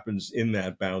what happens in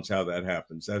that bounce, how that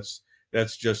happens.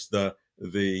 That's just the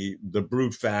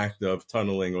brute fact of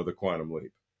tunneling or the quantum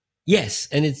leap. Yes,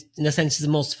 and it's in a sense the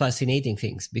most fascinating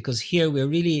things, because here we're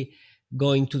really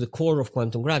going to the core of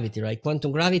quantum gravity, right?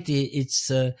 Quantum gravity,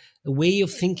 it's a way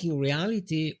of thinking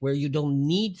reality where you don't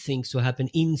need things to happen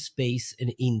in space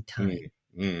and in time.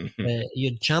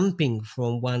 You're jumping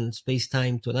from one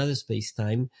space-time to another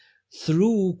space-time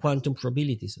through quantum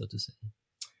probability, so to say.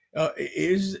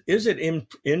 Is it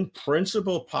in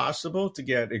principle possible to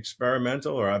get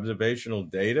experimental or observational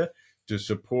data to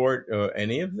support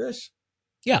any of this?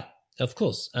 Yeah, of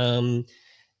course.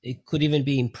 It could even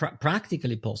be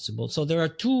practically possible. So there are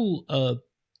two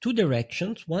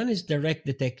directions. One is direct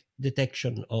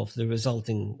detection of the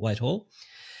resulting white hole.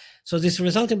 So this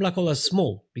resulting black hole is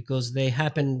small because they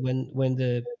happen when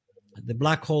the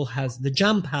black hole the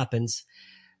jump happens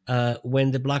when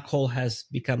the black hole has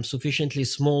become sufficiently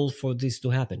small for this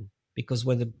to happen. Because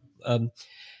when the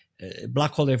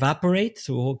black hole evaporate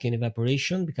through Hawking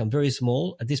evaporation, become very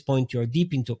small. At this point, you're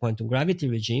deep into a quantum gravity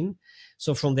regime.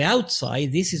 So from the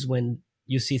outside, this is when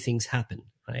you see things happen,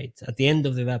 right? At the end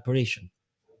of the evaporation.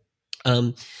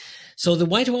 So the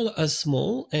white hole are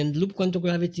small, and loop quantum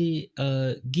gravity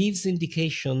gives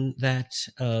indication that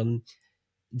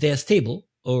they're stable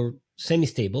or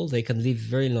semi-stable. They can live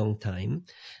very long time.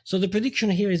 So the prediction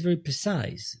here is very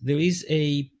precise. There is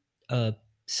a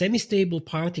semi-stable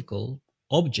particle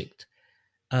object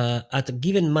at a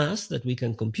given mass that we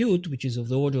can compute, which is of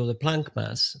the order of the Planck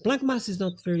mass. Planck mass is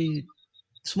not very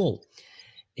small.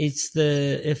 it's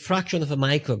a fraction of a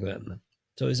microgram.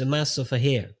 So it's a mass of a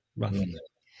hair, roughly.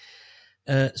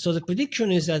 So the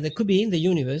prediction is that there could be in the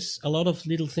universe a lot of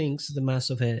little things, the mass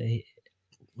of a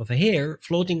hair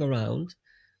floating around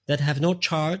that have no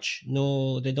charge,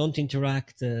 they don't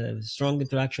interact, strong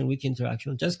interaction, weak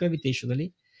interaction, just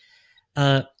gravitationally,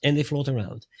 and they float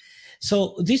around.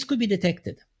 So this could be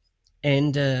detected.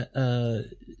 And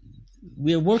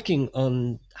we're working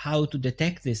on how to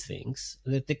detect these things.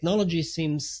 The technology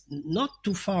seems not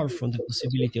too far from the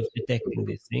possibility of detecting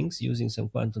these things using some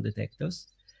quantum detectors.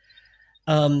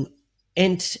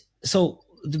 And so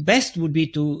the best would be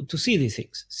to see these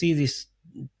things, see these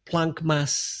Planck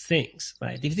mass things,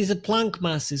 right? If it is a Planck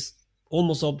mass, is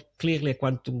almost clearly a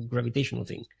quantum gravitational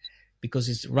thing, because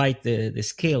it's right the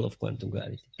scale of quantum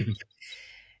gravity.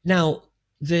 Now,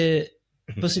 the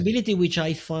possibility which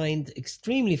I find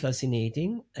extremely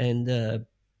fascinating, and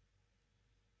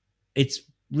it's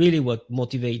really what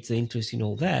motivates the interest in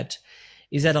all that,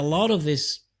 is that a lot of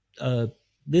these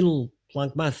little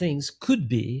Planck mass things could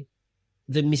be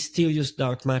the mysterious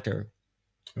dark matter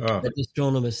that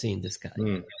astronomers see in the sky.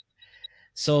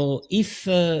 So if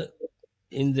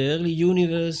in the early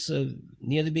universe,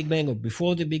 near the Big Bang or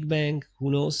before the Big Bang,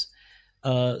 who knows,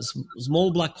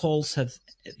 small black holes have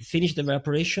finished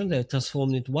evaporation, they're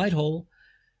transformed into white hole,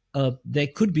 there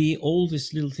could be all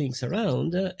these little things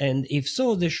around. And if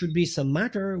so, there should be some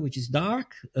matter which is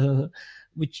dark,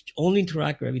 which only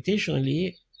interact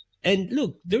gravitationally. And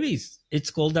look, there is.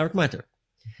 It's called dark matter.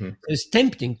 So it's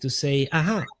tempting to say,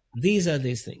 aha, these are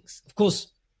these things. Of course,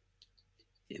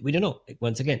 we don't know.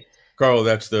 Once again, Carlo,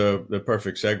 that's the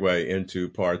perfect segue into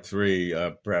part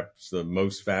 3, perhaps the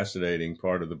most fascinating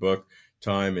part of the book,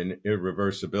 Time and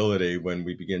Irreversibility, when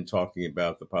we begin talking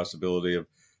about the possibility of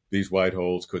these white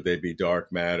holes. Could they be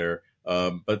dark matter?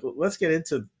 But let's get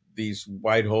into these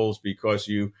white holes, because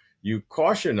you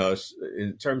caution us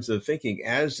in terms of thinking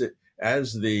as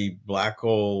the black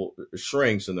hole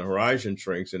shrinks and the horizon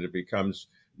shrinks and it becomes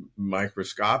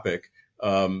microscopic,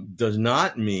 does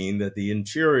not mean that the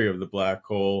interior of the black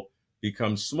hole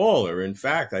becomes smaller. In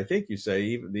fact, I think you say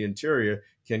even the interior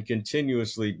can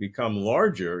continuously become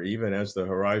larger even as the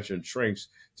horizon shrinks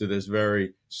to this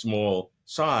very small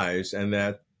size, and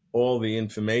that all the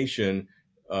information,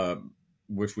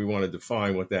 which we want to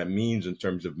define what that means in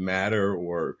terms of matter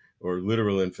or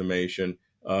literal information,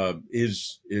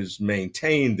 is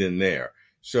maintained in there.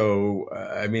 So,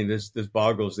 I mean, this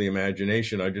boggles the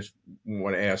imagination. I just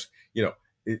want to ask,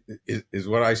 is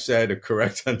what I said a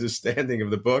correct understanding of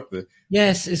the book?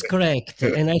 Yes, it's correct.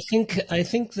 And I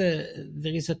think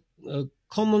there is a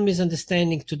common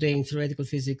misunderstanding today in theoretical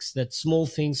physics that small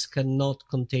things cannot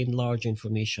contain large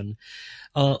information,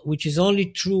 which is only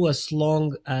true as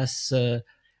long as the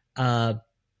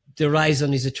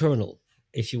horizon is eternal,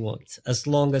 if you want, as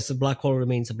long as a black hole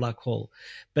remains a black hole.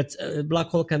 But a black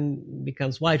hole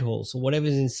becomes white hole, so whatever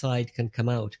is inside can come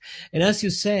out. And as you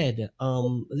said,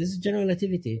 this is general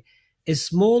relativity. A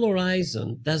small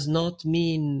horizon does not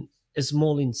mean a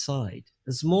small inside.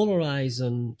 A small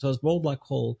horizon, so a small black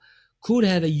hole, could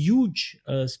have a huge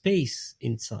space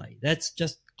inside. That's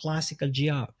just classical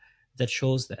GR that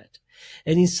shows that.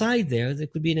 And inside there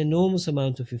could be an enormous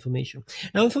amount of information.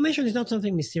 Now, information is not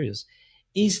something mysterious.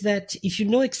 Is that if you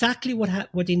know exactly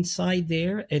what inside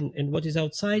there and what is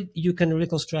outside, you can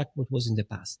reconstruct what was in the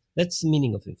past. That's the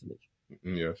meaning of information.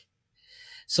 Yes.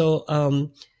 So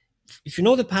if you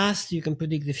know the past, you can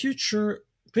predict the future.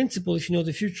 Principle, if you know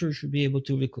the future, you should be able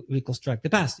to reconstruct the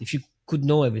past, if you could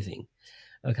know everything.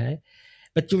 Okay?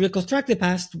 But to reconstruct the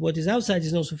past, what is outside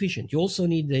is not sufficient. You also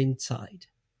need the inside,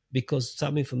 because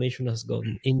some information has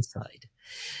gone inside.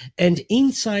 And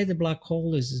inside the black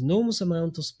hole is an enormous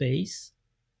amount of space.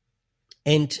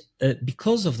 And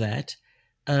because of that,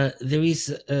 there is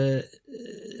a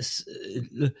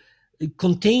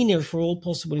container for all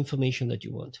possible information that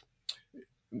you want.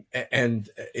 And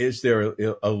is there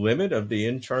a limit of the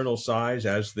internal size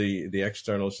as the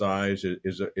external size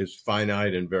is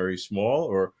finite and very small,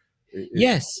 or?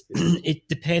 Yes, it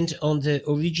depends on the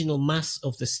original mass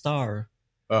of the star.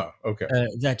 Oh, okay.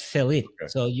 That fell in. Okay.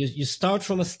 So you start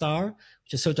from a star,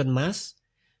 which is a certain mass.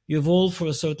 You evolve for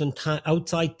a certain time,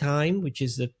 outside time, which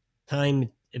is the time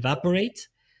it evaporates.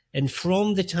 And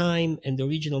from the time and the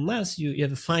original mass, you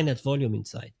have a finite volume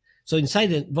inside. So inside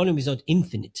the volume is not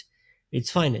infinite.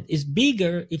 It's finite. It's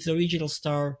bigger if the original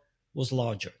star was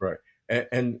larger. Right.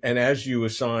 And as you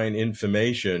assign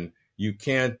information, you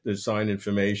can't assign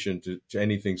information to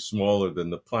anything smaller than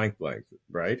the Planck length,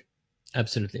 right?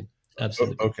 Absolutely.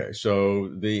 Absolutely. Okay. So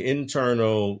the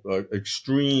internal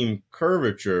extreme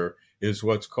curvature is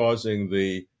what's causing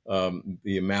the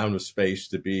the amount of space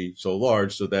to be so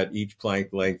large so that each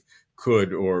Planck length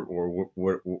could, or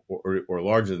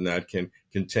larger than that, can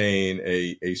contain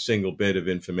a single bit of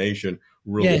information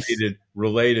Yes.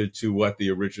 related to what the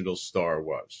original star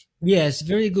was. Yes,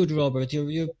 very good, Robert.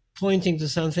 You're pointing to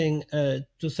something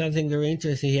very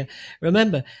interesting here.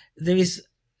 Remember, there is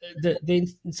the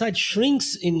inside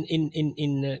shrinks in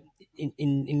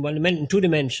one dimension, in 2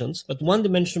 dimensions, but one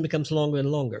dimension becomes longer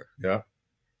and longer. Yeah.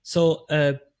 So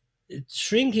it's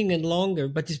shrinking and longer,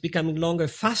 but it's becoming longer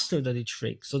faster than it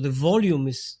shrinks. So the volume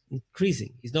is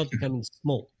increasing. It's not becoming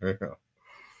small.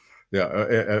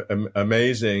 Yeah,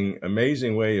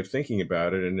 amazing way of thinking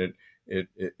about it, and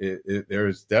there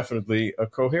is definitely a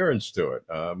coherence to it,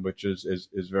 which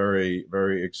is very,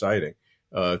 very exciting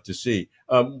to see.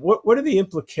 What are the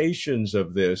implications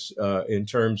of this in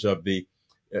terms of the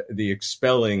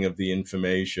expelling of the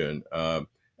information?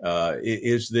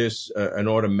 Is this an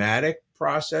automatic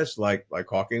process like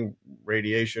Hawking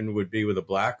radiation would be with a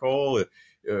black hole,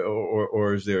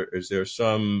 or is there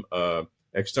some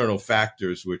external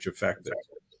factors which affect it?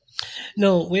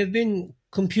 No, we've been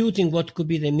computing what could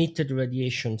be the emitted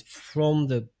radiation from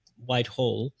the white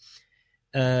hole,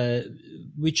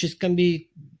 which can be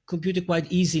computed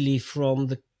quite easily from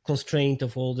the constraint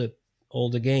of all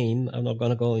the game. I'm not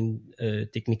going to go in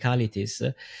technicalities.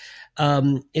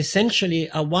 Essentially,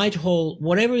 a white hole,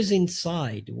 whatever is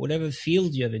inside, whatever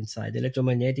field you have inside,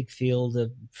 electromagnetic field,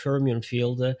 fermion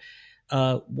field,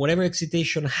 whatever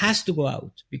excitation has to go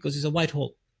out because it's a white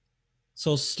hole.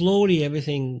 So slowly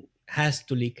everything has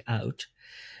to leak out.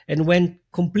 And when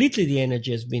completely the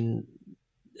energy has been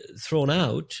thrown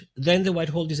out, then the white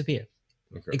hole disappears.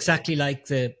 Okay. Exactly like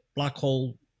the black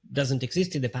hole doesn't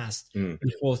exist in the past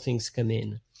before things come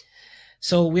in.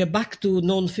 So we are back to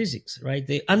known physics, right?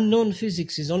 The unknown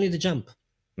physics is only the jump.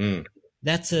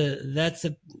 That's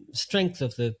a strength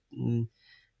of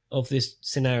this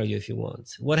scenario, if you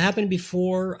want. What happened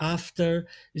before, after,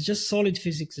 is just solid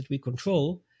physics that we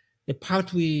control. The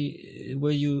part where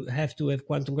you have to have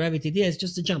quantum gravity, there is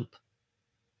just a jump.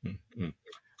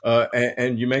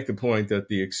 And you make the point that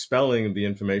the expelling of the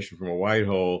information from a white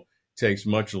hole takes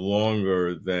much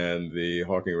longer than the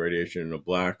Hawking radiation in a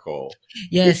black hole.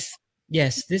 Yes,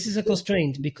 this is a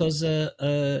constraint because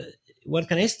one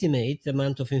can estimate the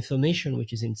amount of information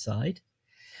which is inside,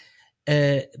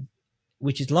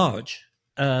 which is large,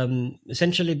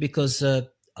 essentially because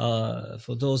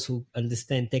for those who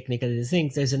understand technically the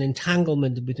things, there's an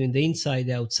entanglement between the inside and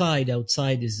the outside.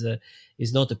 Outside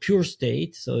is not a pure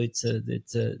state, so it's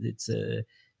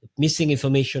missing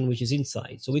information which is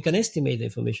inside. So we can estimate the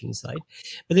information inside,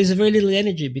 but there's a very little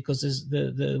energy because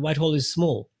the white hole is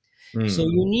small. So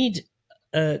you need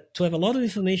to have a lot of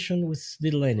information with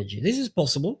little energy. This is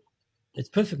possible. It's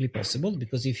perfectly possible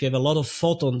because if you have a lot of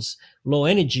photons, low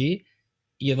energy,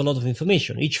 you have a lot of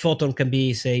information. Each photon can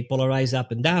be, say, polarized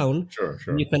up and down. Sure.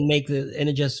 And you can make the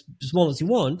energy as small as you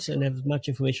want and have as much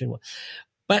information you want.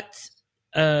 But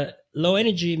low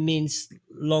energy means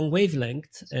long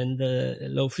wavelength and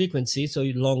low frequency, so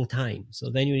long time. So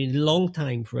then you need a long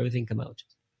time for everything to come out.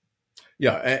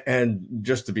 Yeah, and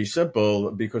just to be simple,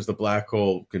 because the black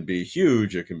hole can be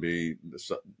huge, it can be the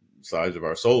size of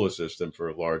our solar system for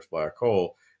a large black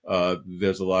hole.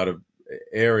 There's a lot of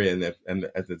area, and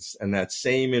that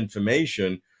same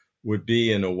information would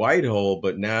be in a white hole,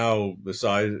 but now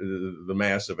the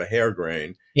mass of a hair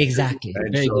grain. Exactly.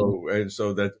 And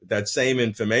so that same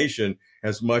information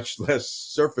has much less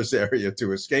surface area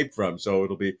to escape from. So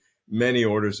it'll be many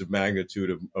orders of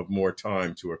magnitude of more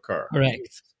time to occur.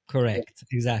 Correct.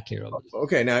 Exactly, Robert.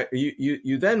 Okay. Now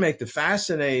you then make the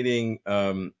fascinating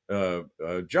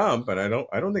jump, and I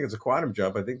don't think it's a quantum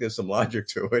jump. I think there's some logic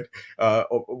to it,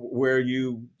 where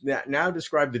you now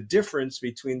describe the difference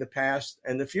between the past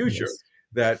and the future.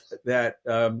 Yes.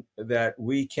 That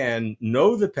we can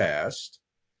know the past,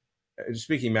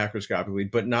 speaking macroscopically,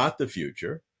 but not the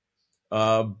future.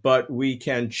 But we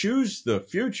can choose the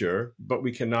future, but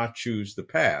we cannot choose the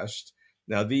past.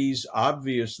 Now, these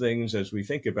obvious things, as we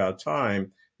think about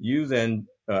time, you then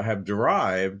have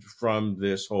derived from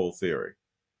this whole theory.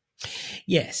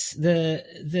 Yes,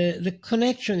 the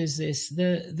connection is this: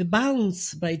 the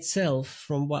bounce by itself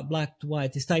from black to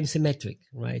white is time symmetric,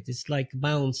 right? It's like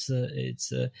bounce.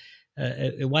 It's a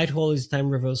white hole is time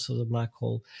reversal of the black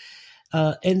hole.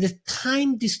 And the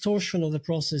time distortion of the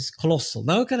process is colossal.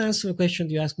 Now I can answer a question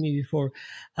you asked me before.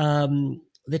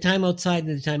 The time outside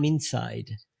and the time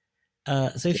inside.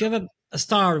 So if you have a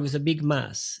star with a big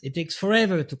mass, it takes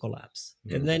forever to collapse.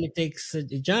 And then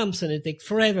it jumps and it takes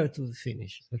forever to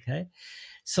finish. Okay.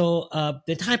 So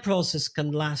the time process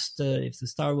can last, if the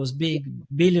star was big,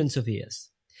 billions of years.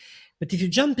 But if you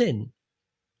jump in,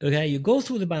 okay, you go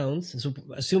through the bounds, so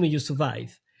assuming you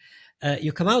survive,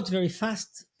 you come out very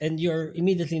fast and you're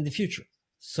immediately in the future.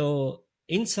 So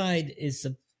inside is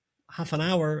a half an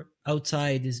hour,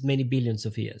 outside is many billions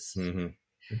of years,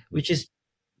 which is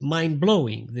mind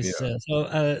blowing.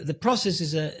 The process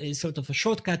is sort of a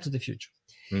shortcut to the future.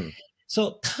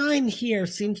 So time here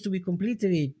seems to be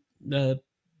completely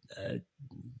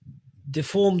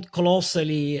deformed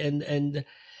colossally, and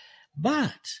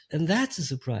that's a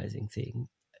surprising thing.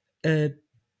 The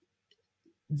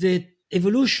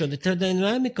evolution, the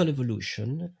thermodynamical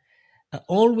evolution,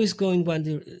 always going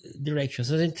one direction.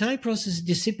 So the entire process is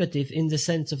dissipative in the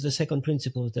sense of the second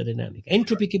principle of thermodynamics.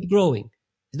 Entropy keeps growing;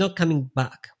 it's not coming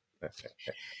back.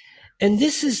 And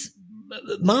this is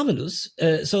marvelous.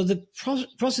 So the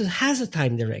process has a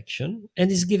time direction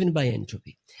and is given by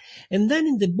entropy. And then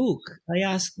in the book, I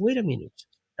ask, wait a minute,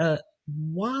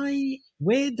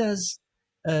 where does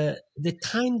the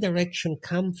time direction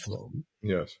come from?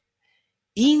 Yes.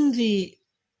 In the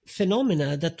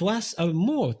phenomena that to us are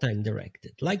more time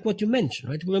directed, like what you mentioned,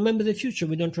 right? We remember the future,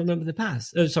 we don't remember the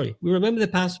past. We remember the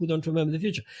past, we don't remember the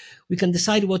future. We can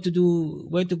decide what to do,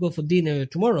 where to go for dinner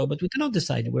tomorrow, but we cannot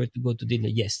decide where to go to dinner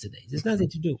yesterday. There's nothing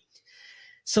to do.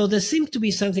 So there seems to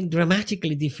be something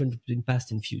dramatically different between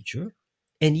past and future.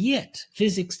 And yet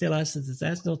physics tells us that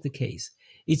that's not the case.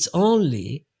 It's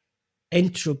only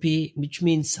entropy, which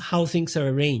means how things are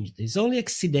arranged. It's only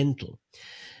accidental.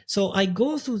 So I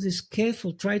go through this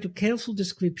careful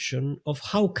description of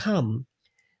how come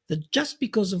that just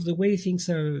because of the way things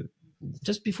are,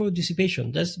 just before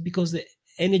dissipation, just because the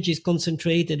energy is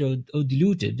concentrated or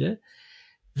diluted,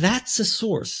 that's a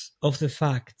source of the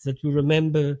fact that we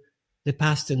remember the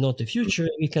past and not the future.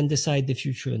 We can decide the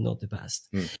future and not the past.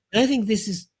 And I think this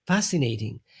is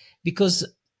fascinating because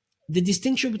the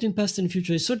distinction between past and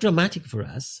future is so dramatic for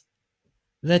us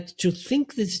that to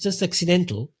think that it's just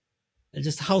accidental,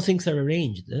 just how things are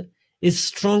arranged, is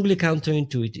strongly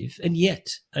counterintuitive, and yet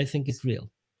I think it's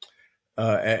real.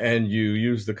 And you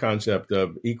use the concept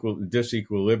of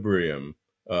disequilibrium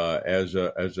as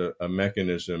a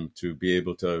mechanism to be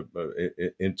able to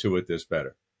intuit this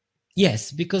better.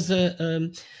 Yes, because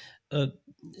if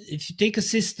you take a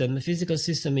physical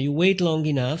system, and you wait long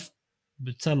enough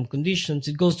with some conditions,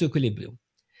 it goes to equilibrium.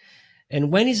 And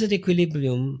when it's at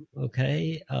equilibrium,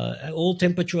 okay, all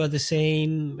temperature are the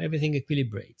same, everything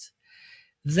equilibrates.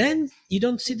 Then you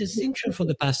don't see distinction for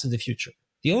the past and the future.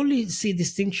 You only see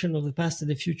distinction of the past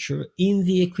and the future in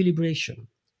the equilibration.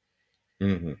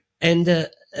 And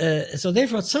so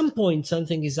therefore, at some point,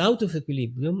 something is out of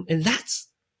equilibrium, and that's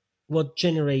what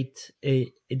generates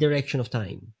a direction of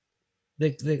time.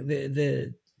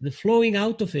 The flowing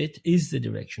out of it is the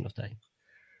direction of time.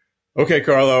 Okay,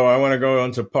 Carlo, I want to go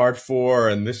on to part 4,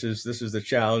 and this is the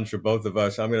challenge for both of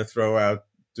us. I'm going to throw out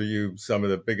to you some of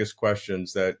the biggest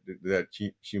questions that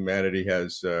humanity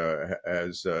has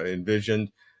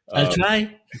envisioned. I'll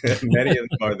try. Many of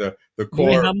them are the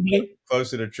core,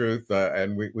 closer to truth,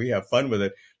 and we have fun with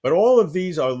it. But all of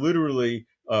these are literally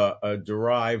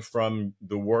derived from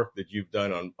the work that you've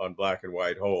done on black and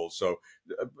white holes. So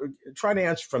try to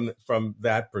answer from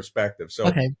that perspective. So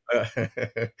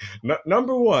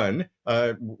number one,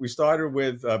 we started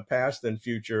with past and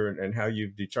future and how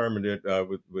you've determined it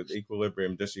with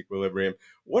equilibrium, disequilibrium.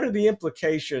 What are the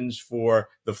implications for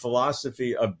the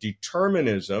philosophy of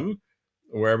determinism,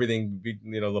 where everything,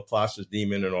 Laplace's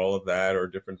demon and all of that, or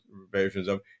different versions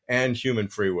of, and human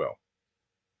free will?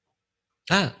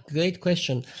 Great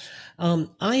question.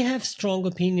 I have strong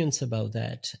opinions about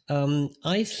that.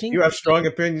 I think you have strong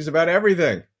opinions about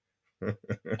everything.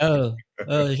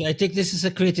 I think this is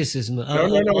a criticism.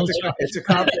 No, it's a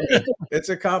compliment. It's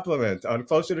a compliment. On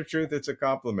Closer to Truth, it's a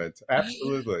compliment.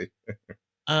 Absolutely.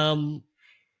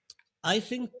 I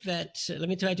think that, let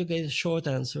me try to get a short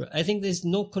answer. I think there's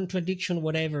no contradiction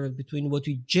whatever between what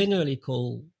we generally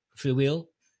call free will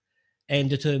and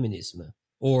determinism,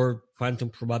 or quantum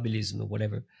probabilism, or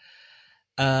whatever.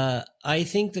 I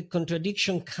think the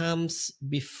contradiction comes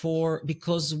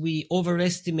because we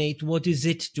overestimate what is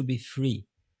it to be free.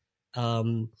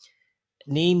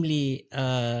 Namely,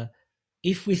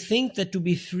 if we think that to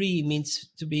be free means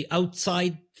to be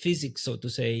outside physics, so to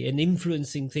say, and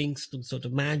influencing things to sort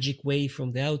of magic way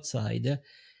from the outside,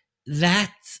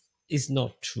 that is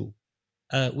not true.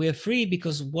 We are free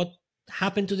because what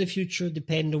happened to the future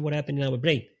depends on what happened in our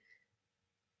brain.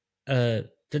 To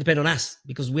depend on us,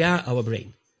 because we are our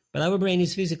brain, but our brain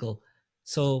is physical.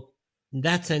 So in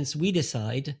that sense, we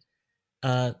decide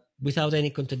without any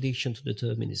contradiction to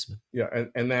determinism. Yeah,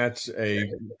 and that's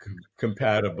a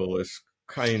compatibilist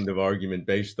kind of argument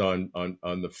based on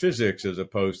the physics as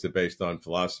opposed to based on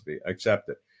philosophy. I accept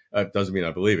it. Doesn't mean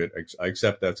I believe it. I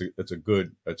accept that's a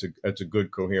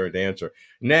good coherent answer.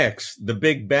 Next, the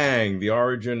Big Bang, the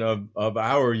origin of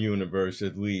our universe,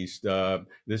 at least.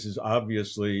 This is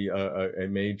obviously a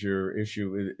major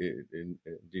issue,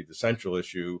 indeed the central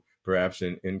issue, perhaps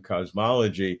in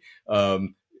cosmology.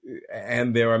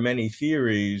 And there are many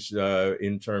theories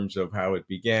in terms of how it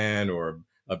began or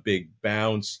a big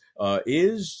bounce.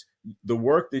 Is the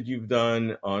work that you've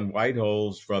done on white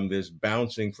holes from this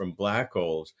bouncing from black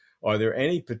holes, are there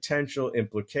any potential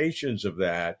implications of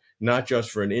that, not just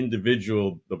for an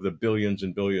individual of the billions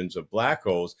and billions of black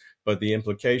holes, but the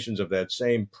implications of that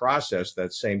same process,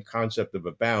 that same concept of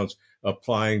a bounce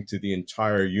applying to the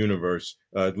entire universe,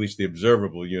 at least the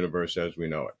observable universe as we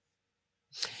know it?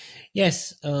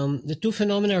 Yes, the two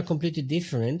phenomena are completely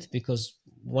different, because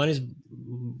one is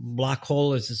black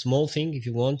hole is a small thing, if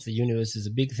you want. The universe is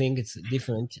a big thing, it's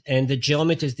different. And the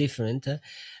geometry is different. But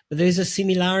there is a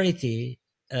similarity.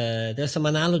 There are some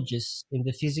analogies in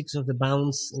the physics of the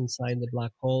bounce inside the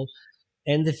black hole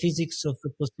and the physics of the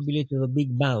possibility of a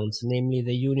big bounce, namely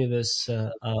the universe,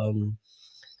 the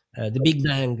Big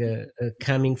Bang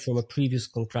coming from a previous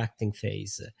contracting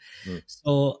phase. Mm.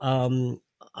 So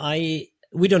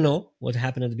we don't know what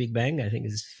happened at the Big Bang. I think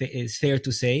it's fair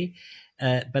to say.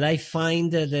 But I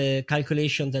find the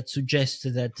calculation that suggests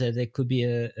that there could be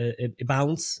a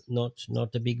bounce,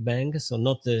 not a Big Bang. So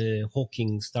not the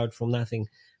Hawking start from nothing,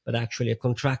 but actually a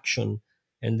contraction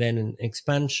and then an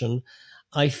expansion.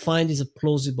 I find it's a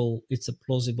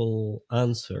plausible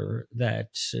answer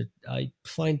that I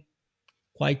find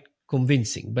quite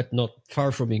convincing, but not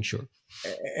far from being sure.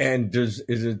 And does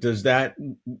that,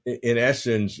 in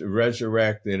essence,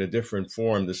 resurrect in a different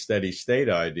form the steady state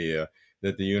idea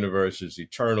that the universe is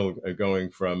eternal, going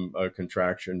from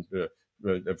contraction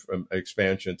from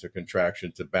expansion to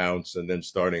contraction to bounce, and then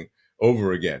starting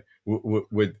over again?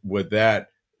 Would that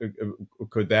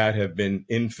could that have been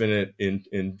infinite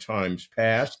in times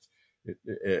past,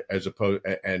 as opposed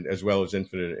and as well as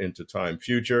infinite into time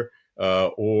future,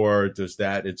 or does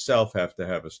that itself have to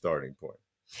have a starting point?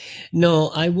 No,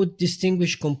 I would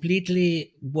distinguish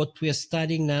completely what we are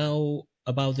studying now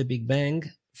about the Big Bang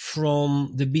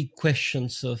from the big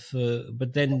questions of,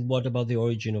 but then what about the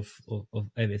origin of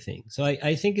everything? So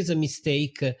I think it's a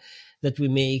mistake that we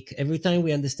make every time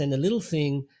we understand a little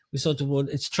thing. We sort of want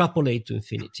extrapolate to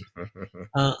infinity.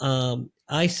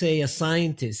 I say, as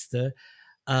scientist,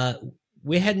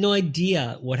 we had no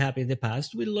idea what happened in the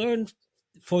past. We learned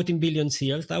 14 billion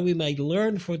years. Now we might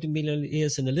learn 14 billion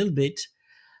years in a little bit.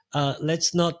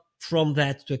 Let's not from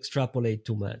that to extrapolate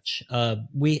too much.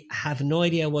 We have no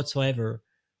idea whatsoever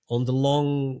on the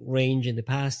long range in the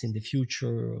past, in the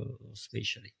future,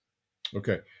 spatially.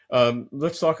 Okay.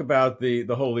 Let's talk about the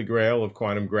holy grail of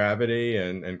quantum gravity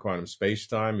and quantum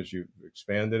space-time as you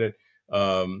expanded it,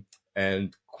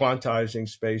 and quantizing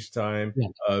space-time.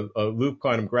 Yeah. Loop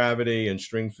quantum gravity and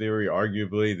string theory,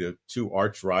 arguably the two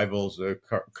arch rivals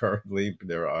currently.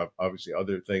 There are obviously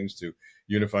other things to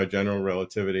unify general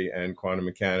relativity and quantum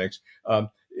mechanics.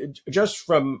 Just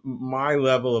from my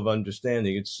level of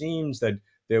understanding, it seems that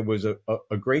there was a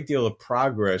great deal of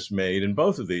progress made in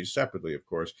both of these separately, of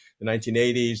course, the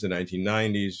 1980s, the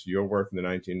 1990s, your work in the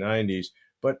 1990s,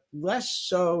 but less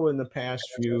so in the past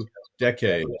few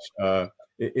decades.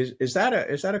 Is that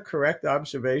a correct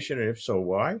observation? And if so,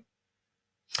 why?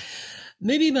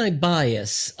 Maybe my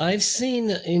bias. I've seen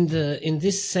in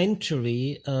this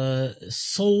century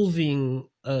solving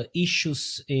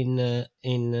issues in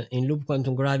loop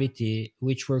quantum gravity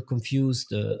which were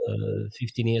confused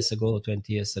 15 years ago,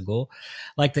 20 years ago,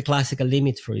 like the classical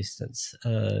limit, for instance,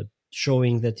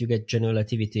 showing that you get general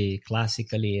relativity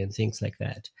classically and things like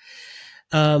that.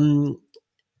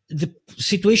 The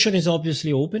situation is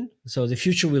obviously open, so the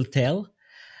future will tell.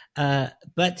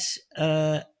 But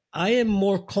I am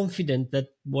more confident that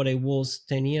what I was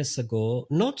 10 years ago,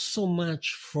 not so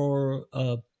much for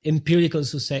empirical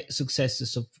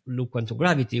successes of loop quantum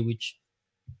gravity, which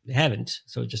they haven't,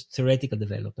 so just theoretical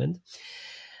development,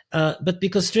 but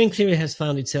because string theory has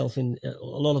found itself in a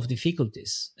lot of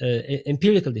difficulties,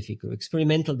 empirical difficulties,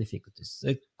 experimental difficulties.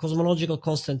 The cosmological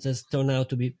constant has turned out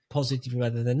to be positive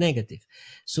rather than negative.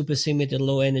 Supersymmetry at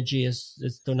low energy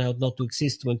has turned out not to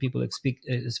exist when people expect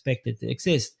it to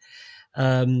exist.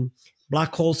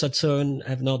 Black holes at CERN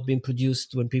have not been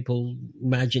produced when people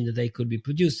imagined that they could be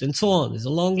produced, and so on. There's a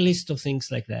long list of things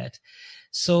like that.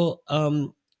 So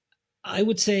I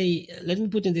would say, let me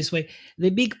put it this way: the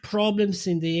big problems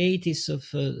in the 80s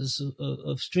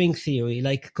of string theory,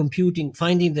 like computing,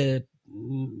 finding the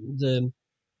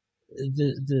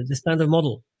standard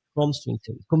model from string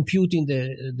theory, computing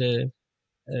the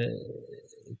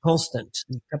constant,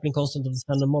 the coupling constant of the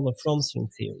standard model from string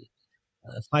theory,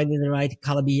 finding the right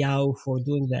Calabi-Yau for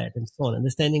doing that, and so on,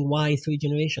 understanding why three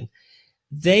generation.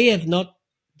 There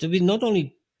been not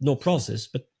only no process,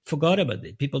 but forgot about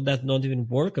it. People that don't even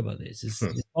work about this.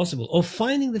 It's possible. Or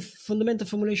finding the fundamental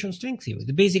formulation of string theory,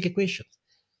 the basic equation.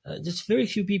 There's very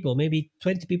few people, maybe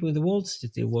 20 people in the world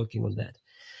still working on that.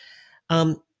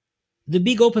 The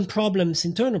big open problems,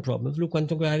 internal problems, look,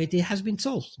 quantum gravity has been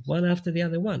solved one after the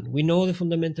other one. We know the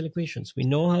fundamental equations. We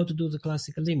know how to do the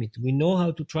classical limit. We know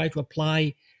how to try to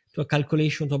apply to a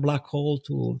calculation to a black hole.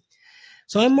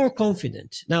 So I'm more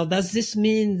confident. Now, does this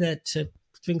mean that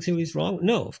string theory is wrong?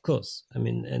 No, of course. I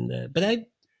mean, but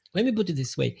let me put it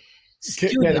this way.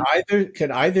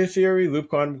 Can either theory, loop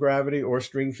quantum gravity or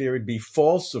string theory, be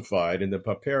falsified in the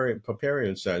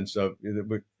Popperian sense of,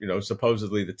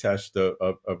 supposedly the test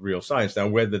of real science? Now,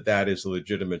 whether that is a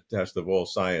legitimate test of all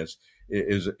science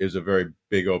is a very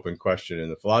big open question in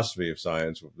the philosophy of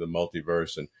science. The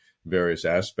multiverse and various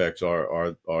aspects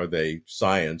are they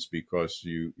science because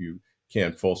you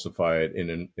can't falsify it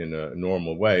in a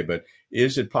normal way? But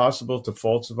is it possible to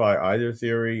falsify either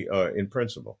theory in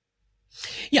principle?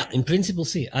 Yeah, in principle,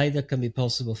 see, either can be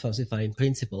possible falsify in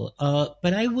principle.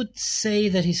 But I would say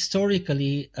that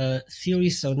historically,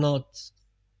 theories are not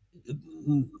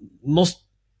most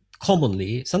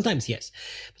commonly, sometimes yes,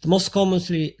 but most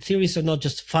commonly, theories are not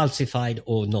just falsified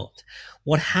or not.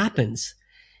 What happens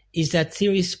is that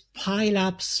theories pile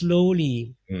up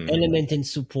slowly element in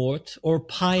support or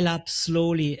pile up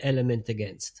slowly element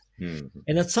against.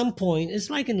 And at some point, it's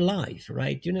like in life,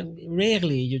 right?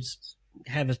 Rarely you just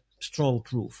have a strong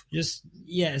proof. Just,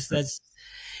 yes, that's,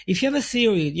 if you have a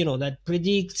theory, that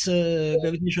predicts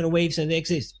gravitational waves and they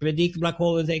exist, predict black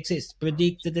holes and they exist,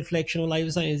 predict the deflection of light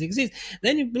and science exist,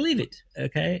 then you believe it,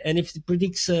 okay? And if it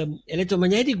predicts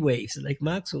electromagnetic waves, like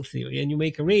Maxwell theory, and you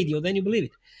make a radio, then you believe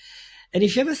it. And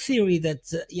if you have a theory that,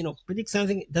 predicts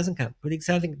something, doesn't come, predicts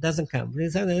something, doesn't come,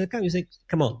 predicts something, doesn't come, you say,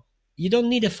 come on, you don't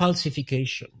need a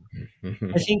falsification.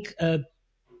 I think,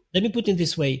 let me put it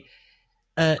this way,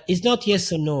 it's not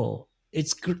yes or no,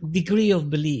 it's degree of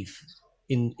belief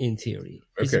in theory.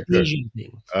 It's a Bayesian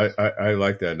thing. I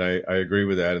like that, and I agree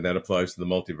with that, and that applies to the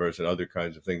multiverse and other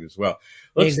kinds of things as well.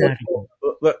 Exactly.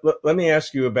 Let me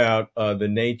ask you about the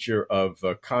nature of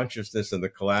consciousness and the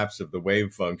collapse of the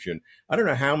wave function. I don't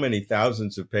know how many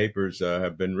thousands of papers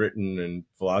have been written in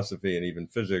philosophy and even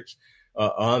physics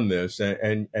on this,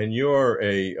 and you're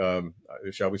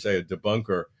shall we say, a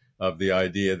debunker of the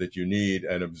idea that you need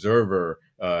an observer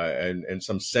and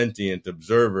some sentient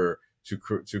observer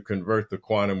to convert the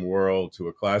quantum world to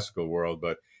a classical world.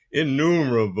 But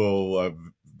innumerable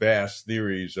vast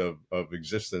theories of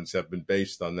existence have been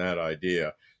based on that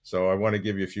idea. So I want to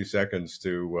give you a few seconds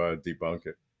to debunk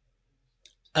it.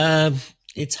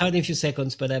 It's hard in a few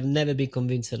seconds, but I've never been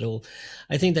convinced at all.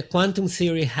 I think that quantum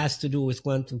theory has to do with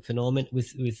quantum phenomena,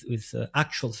 with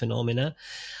actual phenomena.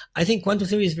 I think quantum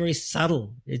theory is very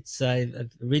subtle.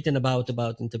 I've written about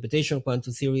interpretation of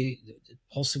quantum theory,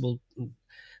 possible,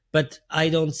 but I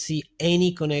don't see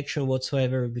any connection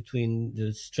whatsoever between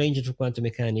the strangeness of quantum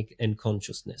mechanics and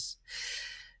consciousness.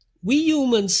 We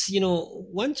humans,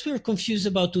 once we're confused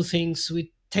about two things,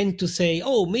 we tend to say,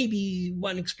 oh, maybe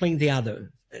one explains the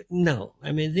other. No,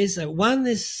 I mean, this one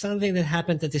is something that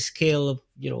happened at the scale of,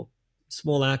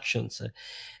 small actions.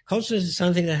 Consciousness is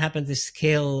something that happened at the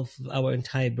scale of our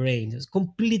entire brain. It's a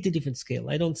completely different scale.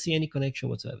 I don't see any connection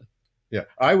whatsoever. Yeah,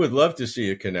 I would love to see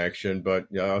a connection, but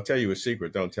I'll tell you a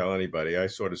secret. Don't tell anybody. I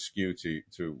sort of skew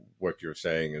to what you're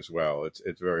saying as well.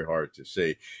 It's very hard to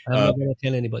see. I'm not going to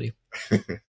tell anybody.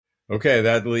 Okay,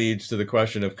 that leads to the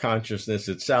question of consciousness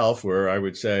itself, where I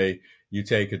would say you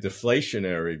take a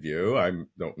deflationary view. I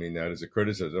don't mean that as a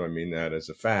criticism. I mean that as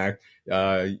a fact.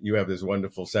 You have this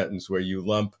wonderful sentence where you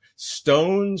lump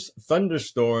stones,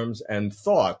 thunderstorms, and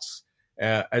thoughts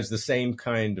as the same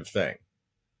kind of thing.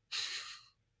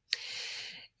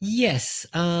 Yes.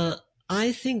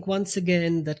 I think once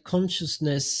again that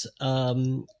consciousness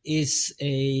is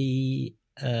a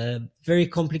very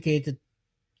complicated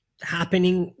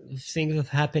happening,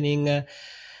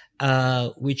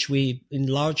 which we in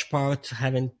large part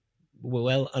haven't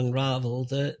well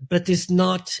unraveled, but it's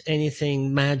not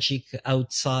anything magic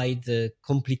outside the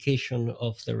complication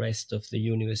of the rest of the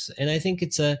universe. And I think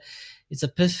it's a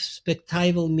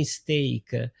perspectival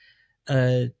mistake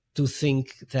to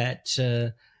think that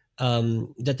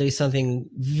that there is something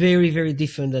very, very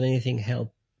different than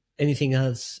anything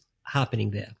else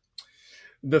happening there.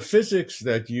 The physics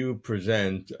that you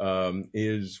present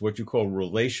is what you call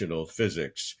relational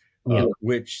physics.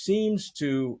 which seems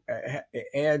to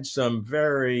add some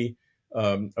very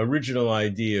original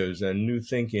ideas and new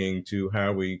thinking to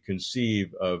how we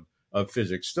conceive of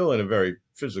physics, still in a very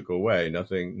physical way,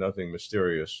 nothing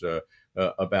mysterious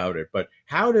about it. But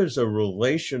how does a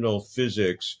relational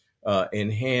physics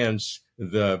enhance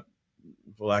the,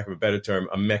 for lack of a better term,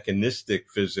 a mechanistic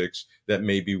physics that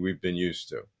maybe we've been used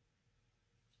to?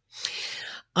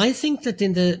 I think that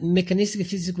in the mechanistic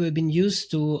physics we've been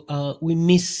used to, we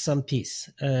miss some piece.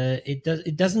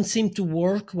 It doesn't seem to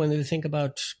work when we think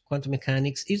about quantum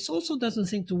mechanics. It also doesn't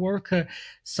seem to work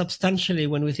substantially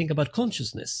when we think about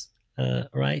consciousness,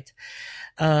 right?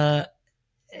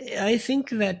 I think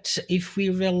that if we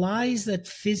realize that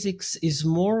physics is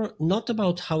more not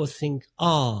about how things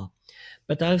are,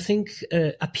 but how things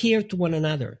appear to one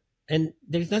another, and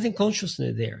there's nothing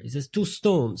consciousness there. It's just two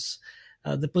stones.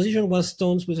 The position of one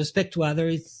stone with respect to other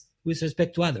is with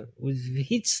respect to other. If it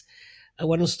hits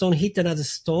one stone hit another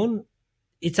stone,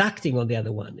 it's acting on the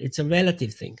other one. It's a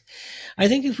relative thing. I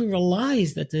think if we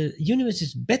realize that the universe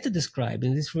is better described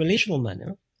in this relational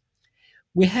manner,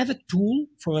 we have a tool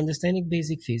for understanding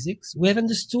basic physics. We have a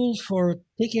tool for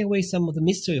taking away some of the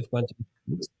mystery of quantum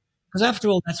mechanics, because after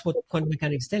all, that's what quantum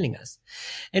mechanics is telling us.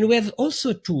 And we have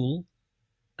also a tool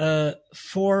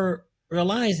for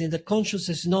realizing that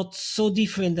consciousness is not so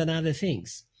different than other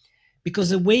things, because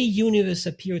the way universe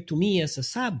appeared to me as a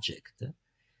subject,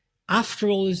 after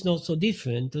all, is not so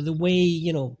different to the way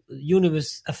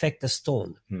universe affect a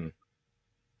stone.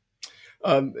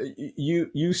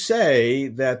 You say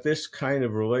that this kind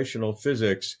of relational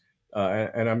physics,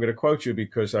 and I'm going to quote you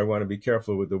because I want to be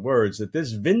careful with the words, that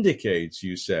this vindicates,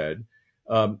 you said,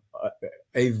 a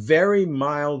very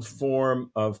mild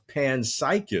form of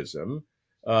panpsychism.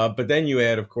 But then you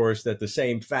add, of course, that the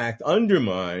same fact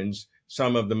undermines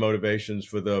some of the motivations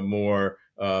for the more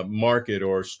marked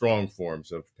or strong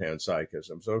forms of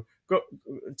panpsychism. So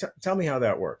tell me how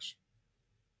that works.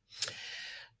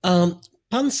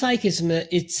 Panpsychism,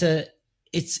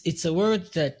 it's a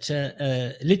word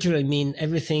that literally means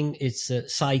everything. It's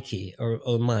psyche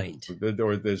or mind.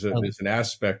 Or there's an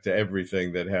aspect to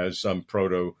everything that has some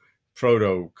proto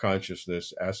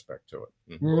consciousness aspect to it.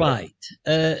 Mm-hmm. Right.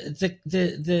 The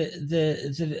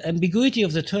ambiguity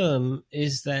of the term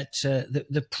is that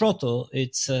the proto,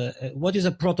 it's what is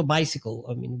a proto bicycle?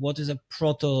 I mean, what is a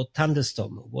proto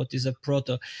thunderstorm? What is a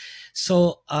proto?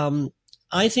 So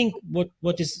I think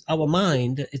what is our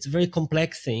mind, it's very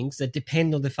complex things that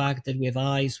depend on the fact that we have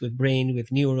eyes, we have brain, we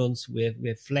have neurons, we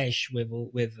have flesh, we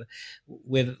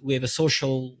have a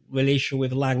social relation,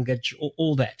 with language,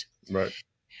 all that. Right.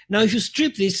 Now, if you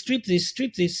strip this,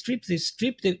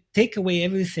 take away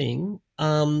everything,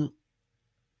 I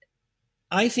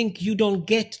think you don't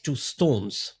get to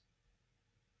stones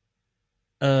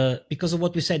because of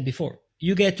what we said before.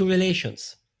 You get to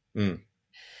relations.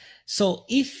 So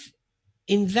if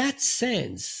in that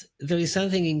sense, there is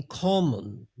something in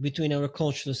common between our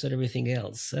consciousness and everything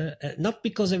else, not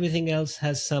because everything else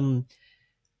has some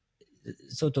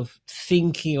sort of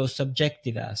thinking or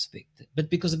subjective aspect, but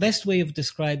because the best way of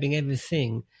describing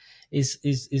everything is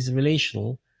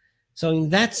relational. So in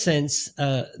that sense,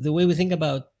 the way we think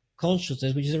about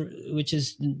consciousness, which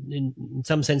is in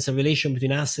some sense a relation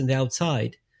between us and the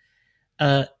outside,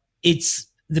 it's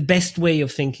the best way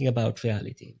of thinking about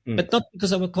reality, but not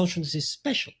because our consciousness is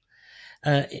special,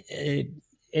 and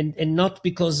not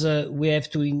because we have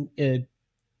to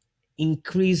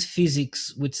increase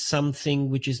physics with something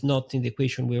which is not in the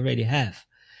equation we already have.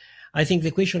 I think the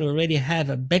equation we already have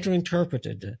are better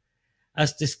interpreted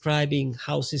as describing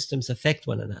how systems affect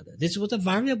one another. This is what a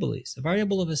variable is. A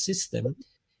variable of a system,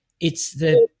 it's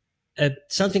the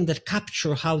something that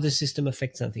captures how the system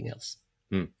affects something else.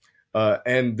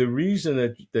 And the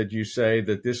reason that you say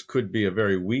that this could be a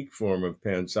very weak form of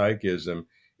panpsychism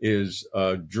is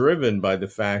driven by the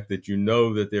fact that you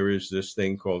know that there is this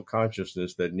thing called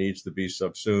consciousness that needs to be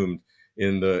subsumed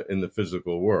in the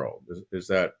physical world. Is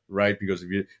that right? Because if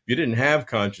you didn't have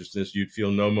consciousness, you'd feel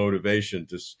no motivation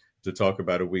to talk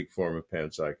about a weak form of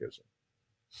panpsychism.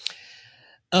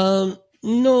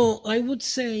 No, I would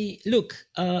say, look,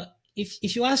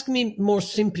 if you ask me more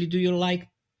simply, do you like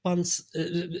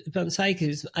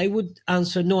panpsychism? I would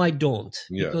answer no, I don't,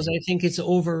 because I think it's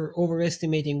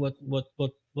overestimating what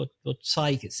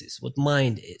psychis is, what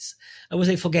mind is. I would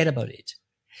say forget about it.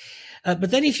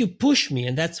 But then if you push me,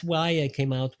 and that's why I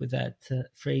came out with that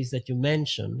phrase that you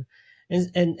mentioned,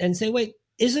 and say, wait,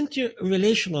 isn't your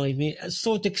relational a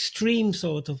sort of extreme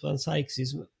sort of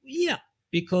panpsychism? Yeah,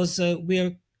 because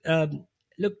we're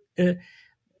look.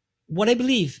 What I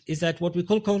believe is that what we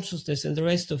call consciousness and the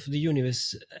rest of the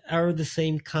universe are the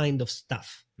same kind of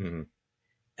stuff.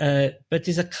 but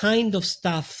is a kind of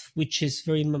stuff which is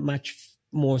very much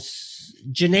more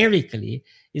generically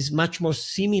is much more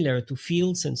similar to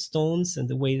fields and stones and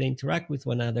the way they interact with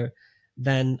one another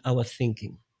than our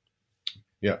thinking.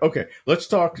 Yeah. Okay. Let's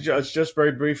talk just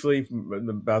very briefly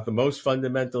about the most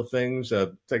fundamental things.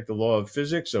 Take the law of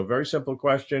physics. So, very simple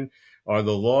question: are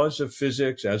the laws of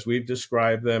physics, as we've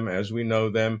described them, as we know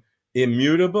them,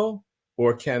 immutable,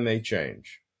 or can they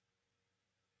change?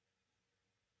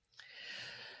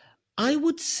 I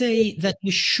would say that we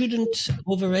shouldn't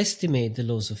overestimate the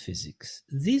laws of physics.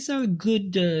 These are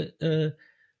good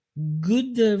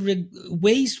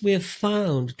ways we have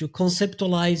found to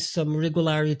conceptualize some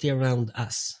regularity around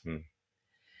us.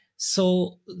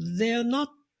 So they're not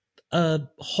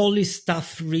holy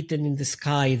stuff written in the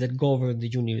sky that govern the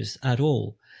universe at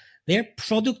all. They're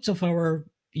products of our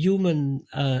human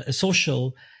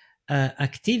social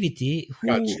activity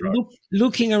who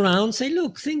looking around say,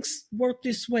 look, things work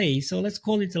this way, so let's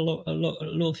call it a law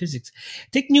of physics.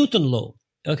 Take Newton law.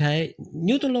 Okay,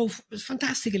 Newton law is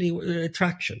fantastically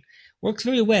attraction, works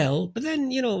very well, but then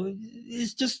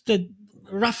it's just a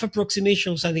rough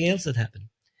approximation of something else that happened.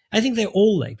 I think they're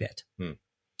all like that.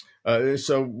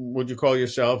 So would you call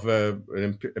yourself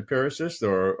an empiricist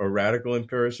or a radical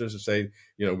empiricist, to say,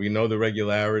 we know the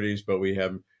regularities, but we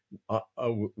have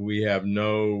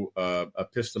no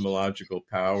epistemological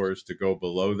powers to go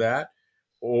below that,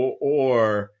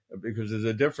 or because there's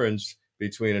a difference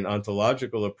between an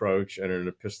ontological approach and an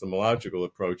epistemological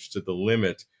approach to the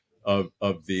limit of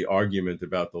the argument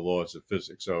about the laws of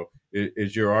physics. So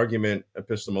is your argument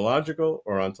epistemological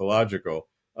or ontological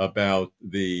about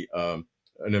the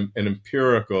an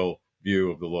empirical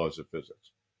view of the laws of physics?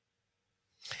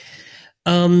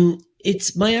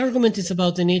 It's my argument is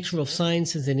about the nature of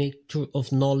science and the nature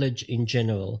of knowledge in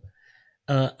general.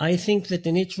 I think that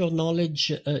the nature of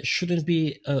knowledge shouldn't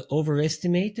be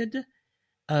overestimated.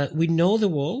 We know the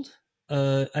world.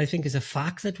 I think it's a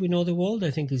fact that we know the world.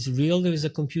 I think it's real. There is a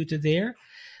computer there.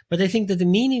 But I think that the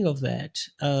meaning of that,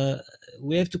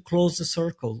 we have to close the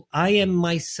circle. I am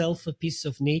myself a piece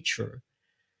of nature.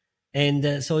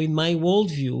 And so in my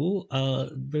worldview,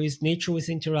 there is nature with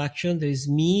interaction. There is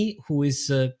me who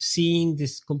is seeing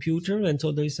this computer. And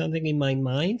so there is something in my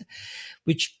mind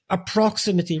which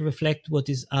approximately reflects what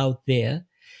is out there.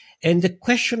 And the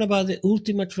question about the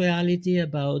ultimate reality,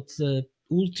 about the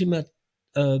ultimate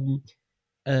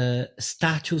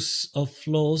status of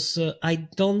laws, I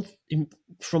don't,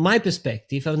 from my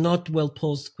perspective, are not well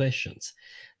posed questions.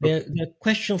 They're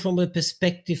question from the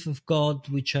perspective of God,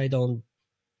 which I don't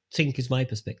think is my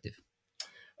perspective.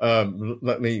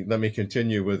 Let me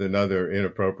continue with another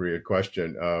inappropriate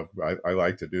question. I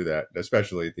like to do that,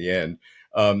 especially at the end.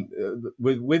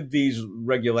 With these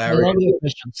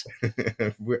regularities,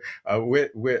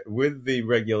 with the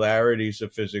regularities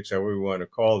of physics, however we want to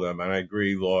call them, and I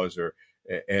agree, laws are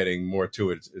adding more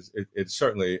to it. It's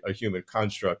certainly a human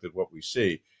construct of what we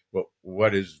see.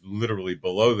 What is literally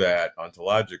below that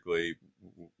ontologically,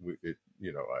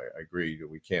 I agree that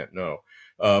we can't know.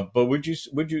 But would you?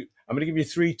 I'm going to give you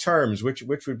three terms. Which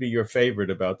would be your favorite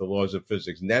about the laws of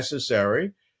physics?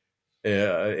 Necessary,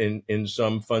 in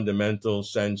some fundamental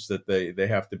sense that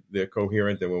they're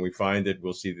coherent, and when we find it,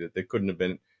 we'll see that they couldn't have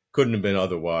been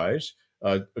otherwise.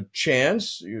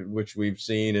 Chance, which we've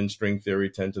seen in string theory,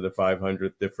 10 to the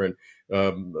 500th different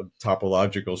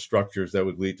topological structures that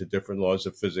would lead to different laws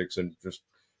of physics, and just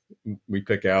we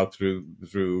pick out through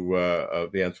the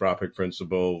anthropic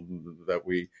principle that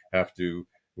we have to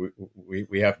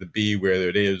be where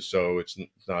it is, so it's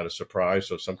not a surprise.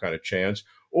 So some kind of chance,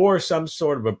 or some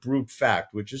sort of a brute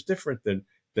fact, which is different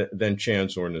than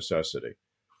chance or necessity.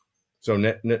 So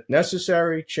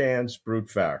necessary, chance, brute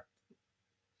fact.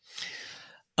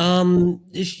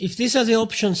 If these are the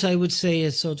options, I would say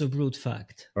a sort of brute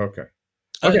fact. Okay.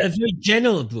 A very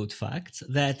general brute fact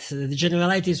that the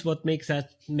generality is what make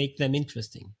them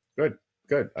interesting. Good.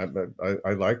 I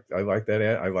like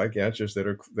that. I like answers that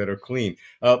are clean.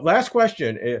 Last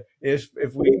question is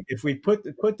if we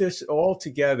put this all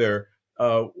together,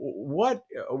 what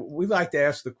we like to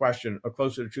ask the question, a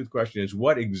closer to truth question, is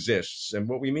what exists, and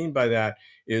what we mean by that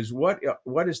is what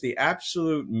is the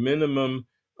absolute minimum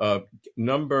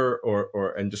number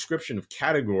or and description of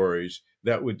categories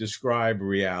that would describe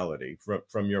reality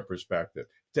from your perspective.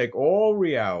 Take all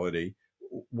reality.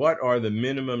 What are the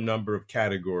minimum number of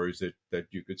categories that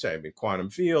you could say? I mean,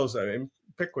 quantum fields. I mean,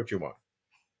 pick what you want.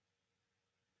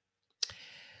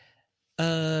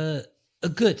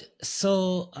 Good.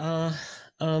 So,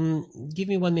 give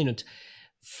me 1 minute.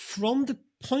 From the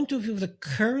point of view of the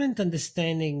current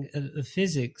understanding of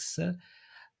physics,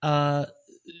 there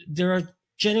are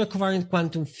general covariant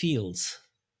quantum fields.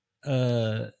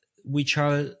 which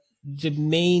are the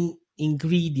main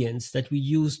ingredients that we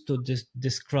use to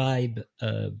describe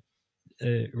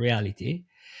reality.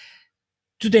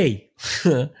 Today,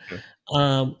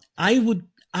 I would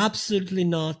absolutely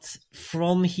not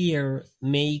from here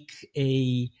make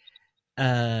any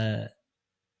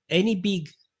big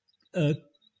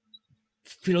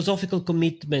philosophical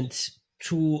commitment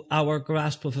to our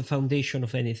grasp of a foundation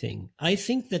of anything. I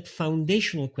think that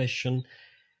foundational questions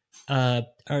are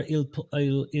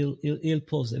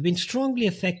ill-posed. I've been strongly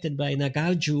affected by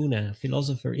Nagarjuna,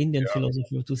 philosopher, Indian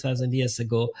philosopher 2,000 years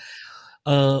ago,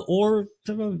 or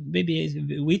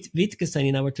maybe Wittgenstein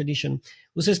in our tradition,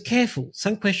 who says, careful,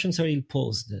 some questions are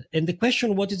ill-posed. And the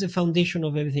question, what is the foundation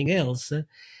of everything else,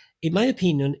 in my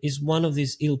opinion, is one of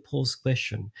these ill-posed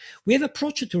questions. We have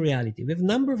approaches to reality. We have a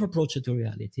number of approaches to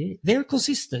reality. They're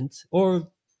consistent, or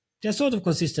they're sort of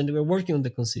consistent. We're working on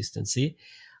the consistency.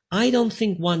 I don't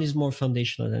think one is more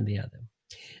foundational than the other.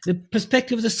 The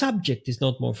perspective of the subject is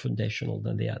not more foundational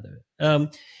than the other.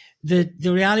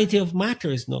 The reality of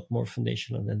matter is not more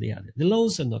foundational than the other. The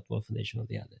laws are not more foundational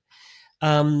than the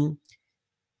other.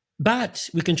 But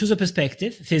we can choose a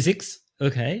perspective, physics,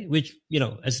 okay, which,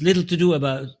 has little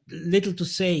to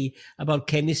say about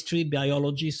chemistry,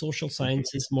 biology, social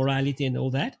sciences, morality, and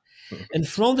all that. And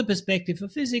from the perspective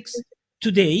of physics,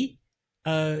 today,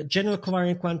 general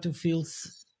covariant quantum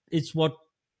fields, it's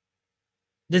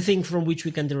the thing from which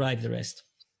we can derive the rest.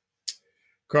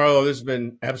 Carlo, this has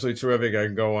been absolutely terrific. I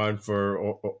can go on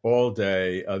for all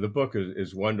day. The book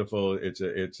is wonderful. It's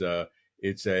an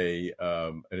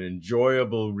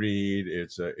enjoyable read.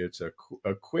 It's a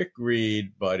quick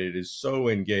read, but it is so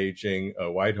engaging.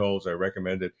 Whiteholes, I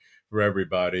recommend it for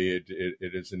everybody. It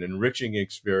is an enriching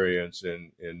experience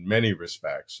in many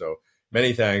respects. So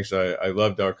many thanks. I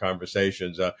loved our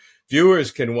conversations.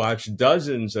 Viewers can watch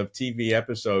dozens of TV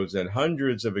episodes and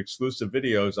hundreds of exclusive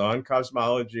videos on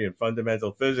cosmology and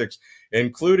fundamental physics,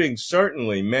 including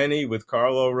certainly many with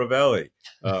Carlo Rovelli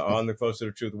on the Closer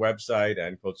to Truth website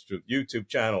and Closer to Truth YouTube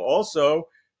channel. Also,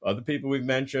 other people we've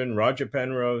mentioned, Roger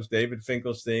Penrose, David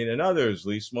Finkelstein, and others,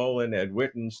 Lee Smolin, Ed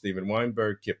Witten, Stephen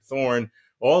Weinberg, Kip Thorne,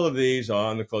 all of these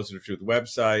on the Closer to Truth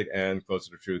website and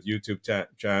Closer to Truth YouTube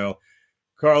channel.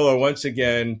 Carlo, once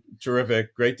again,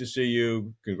 terrific. Great to see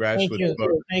you. Congrats with the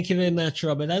book. Thank you very much,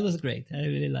 Robert. That was great. I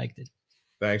really liked it.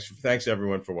 Thanks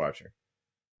everyone for watching.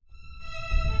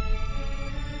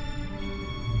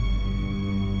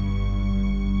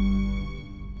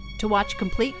 To watch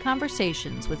complete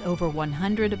conversations with over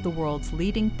 100 of the world's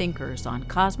leading thinkers on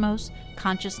cosmos,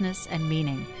 consciousness, and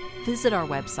meaning, visit our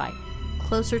website,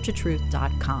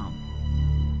 closertotruth.com.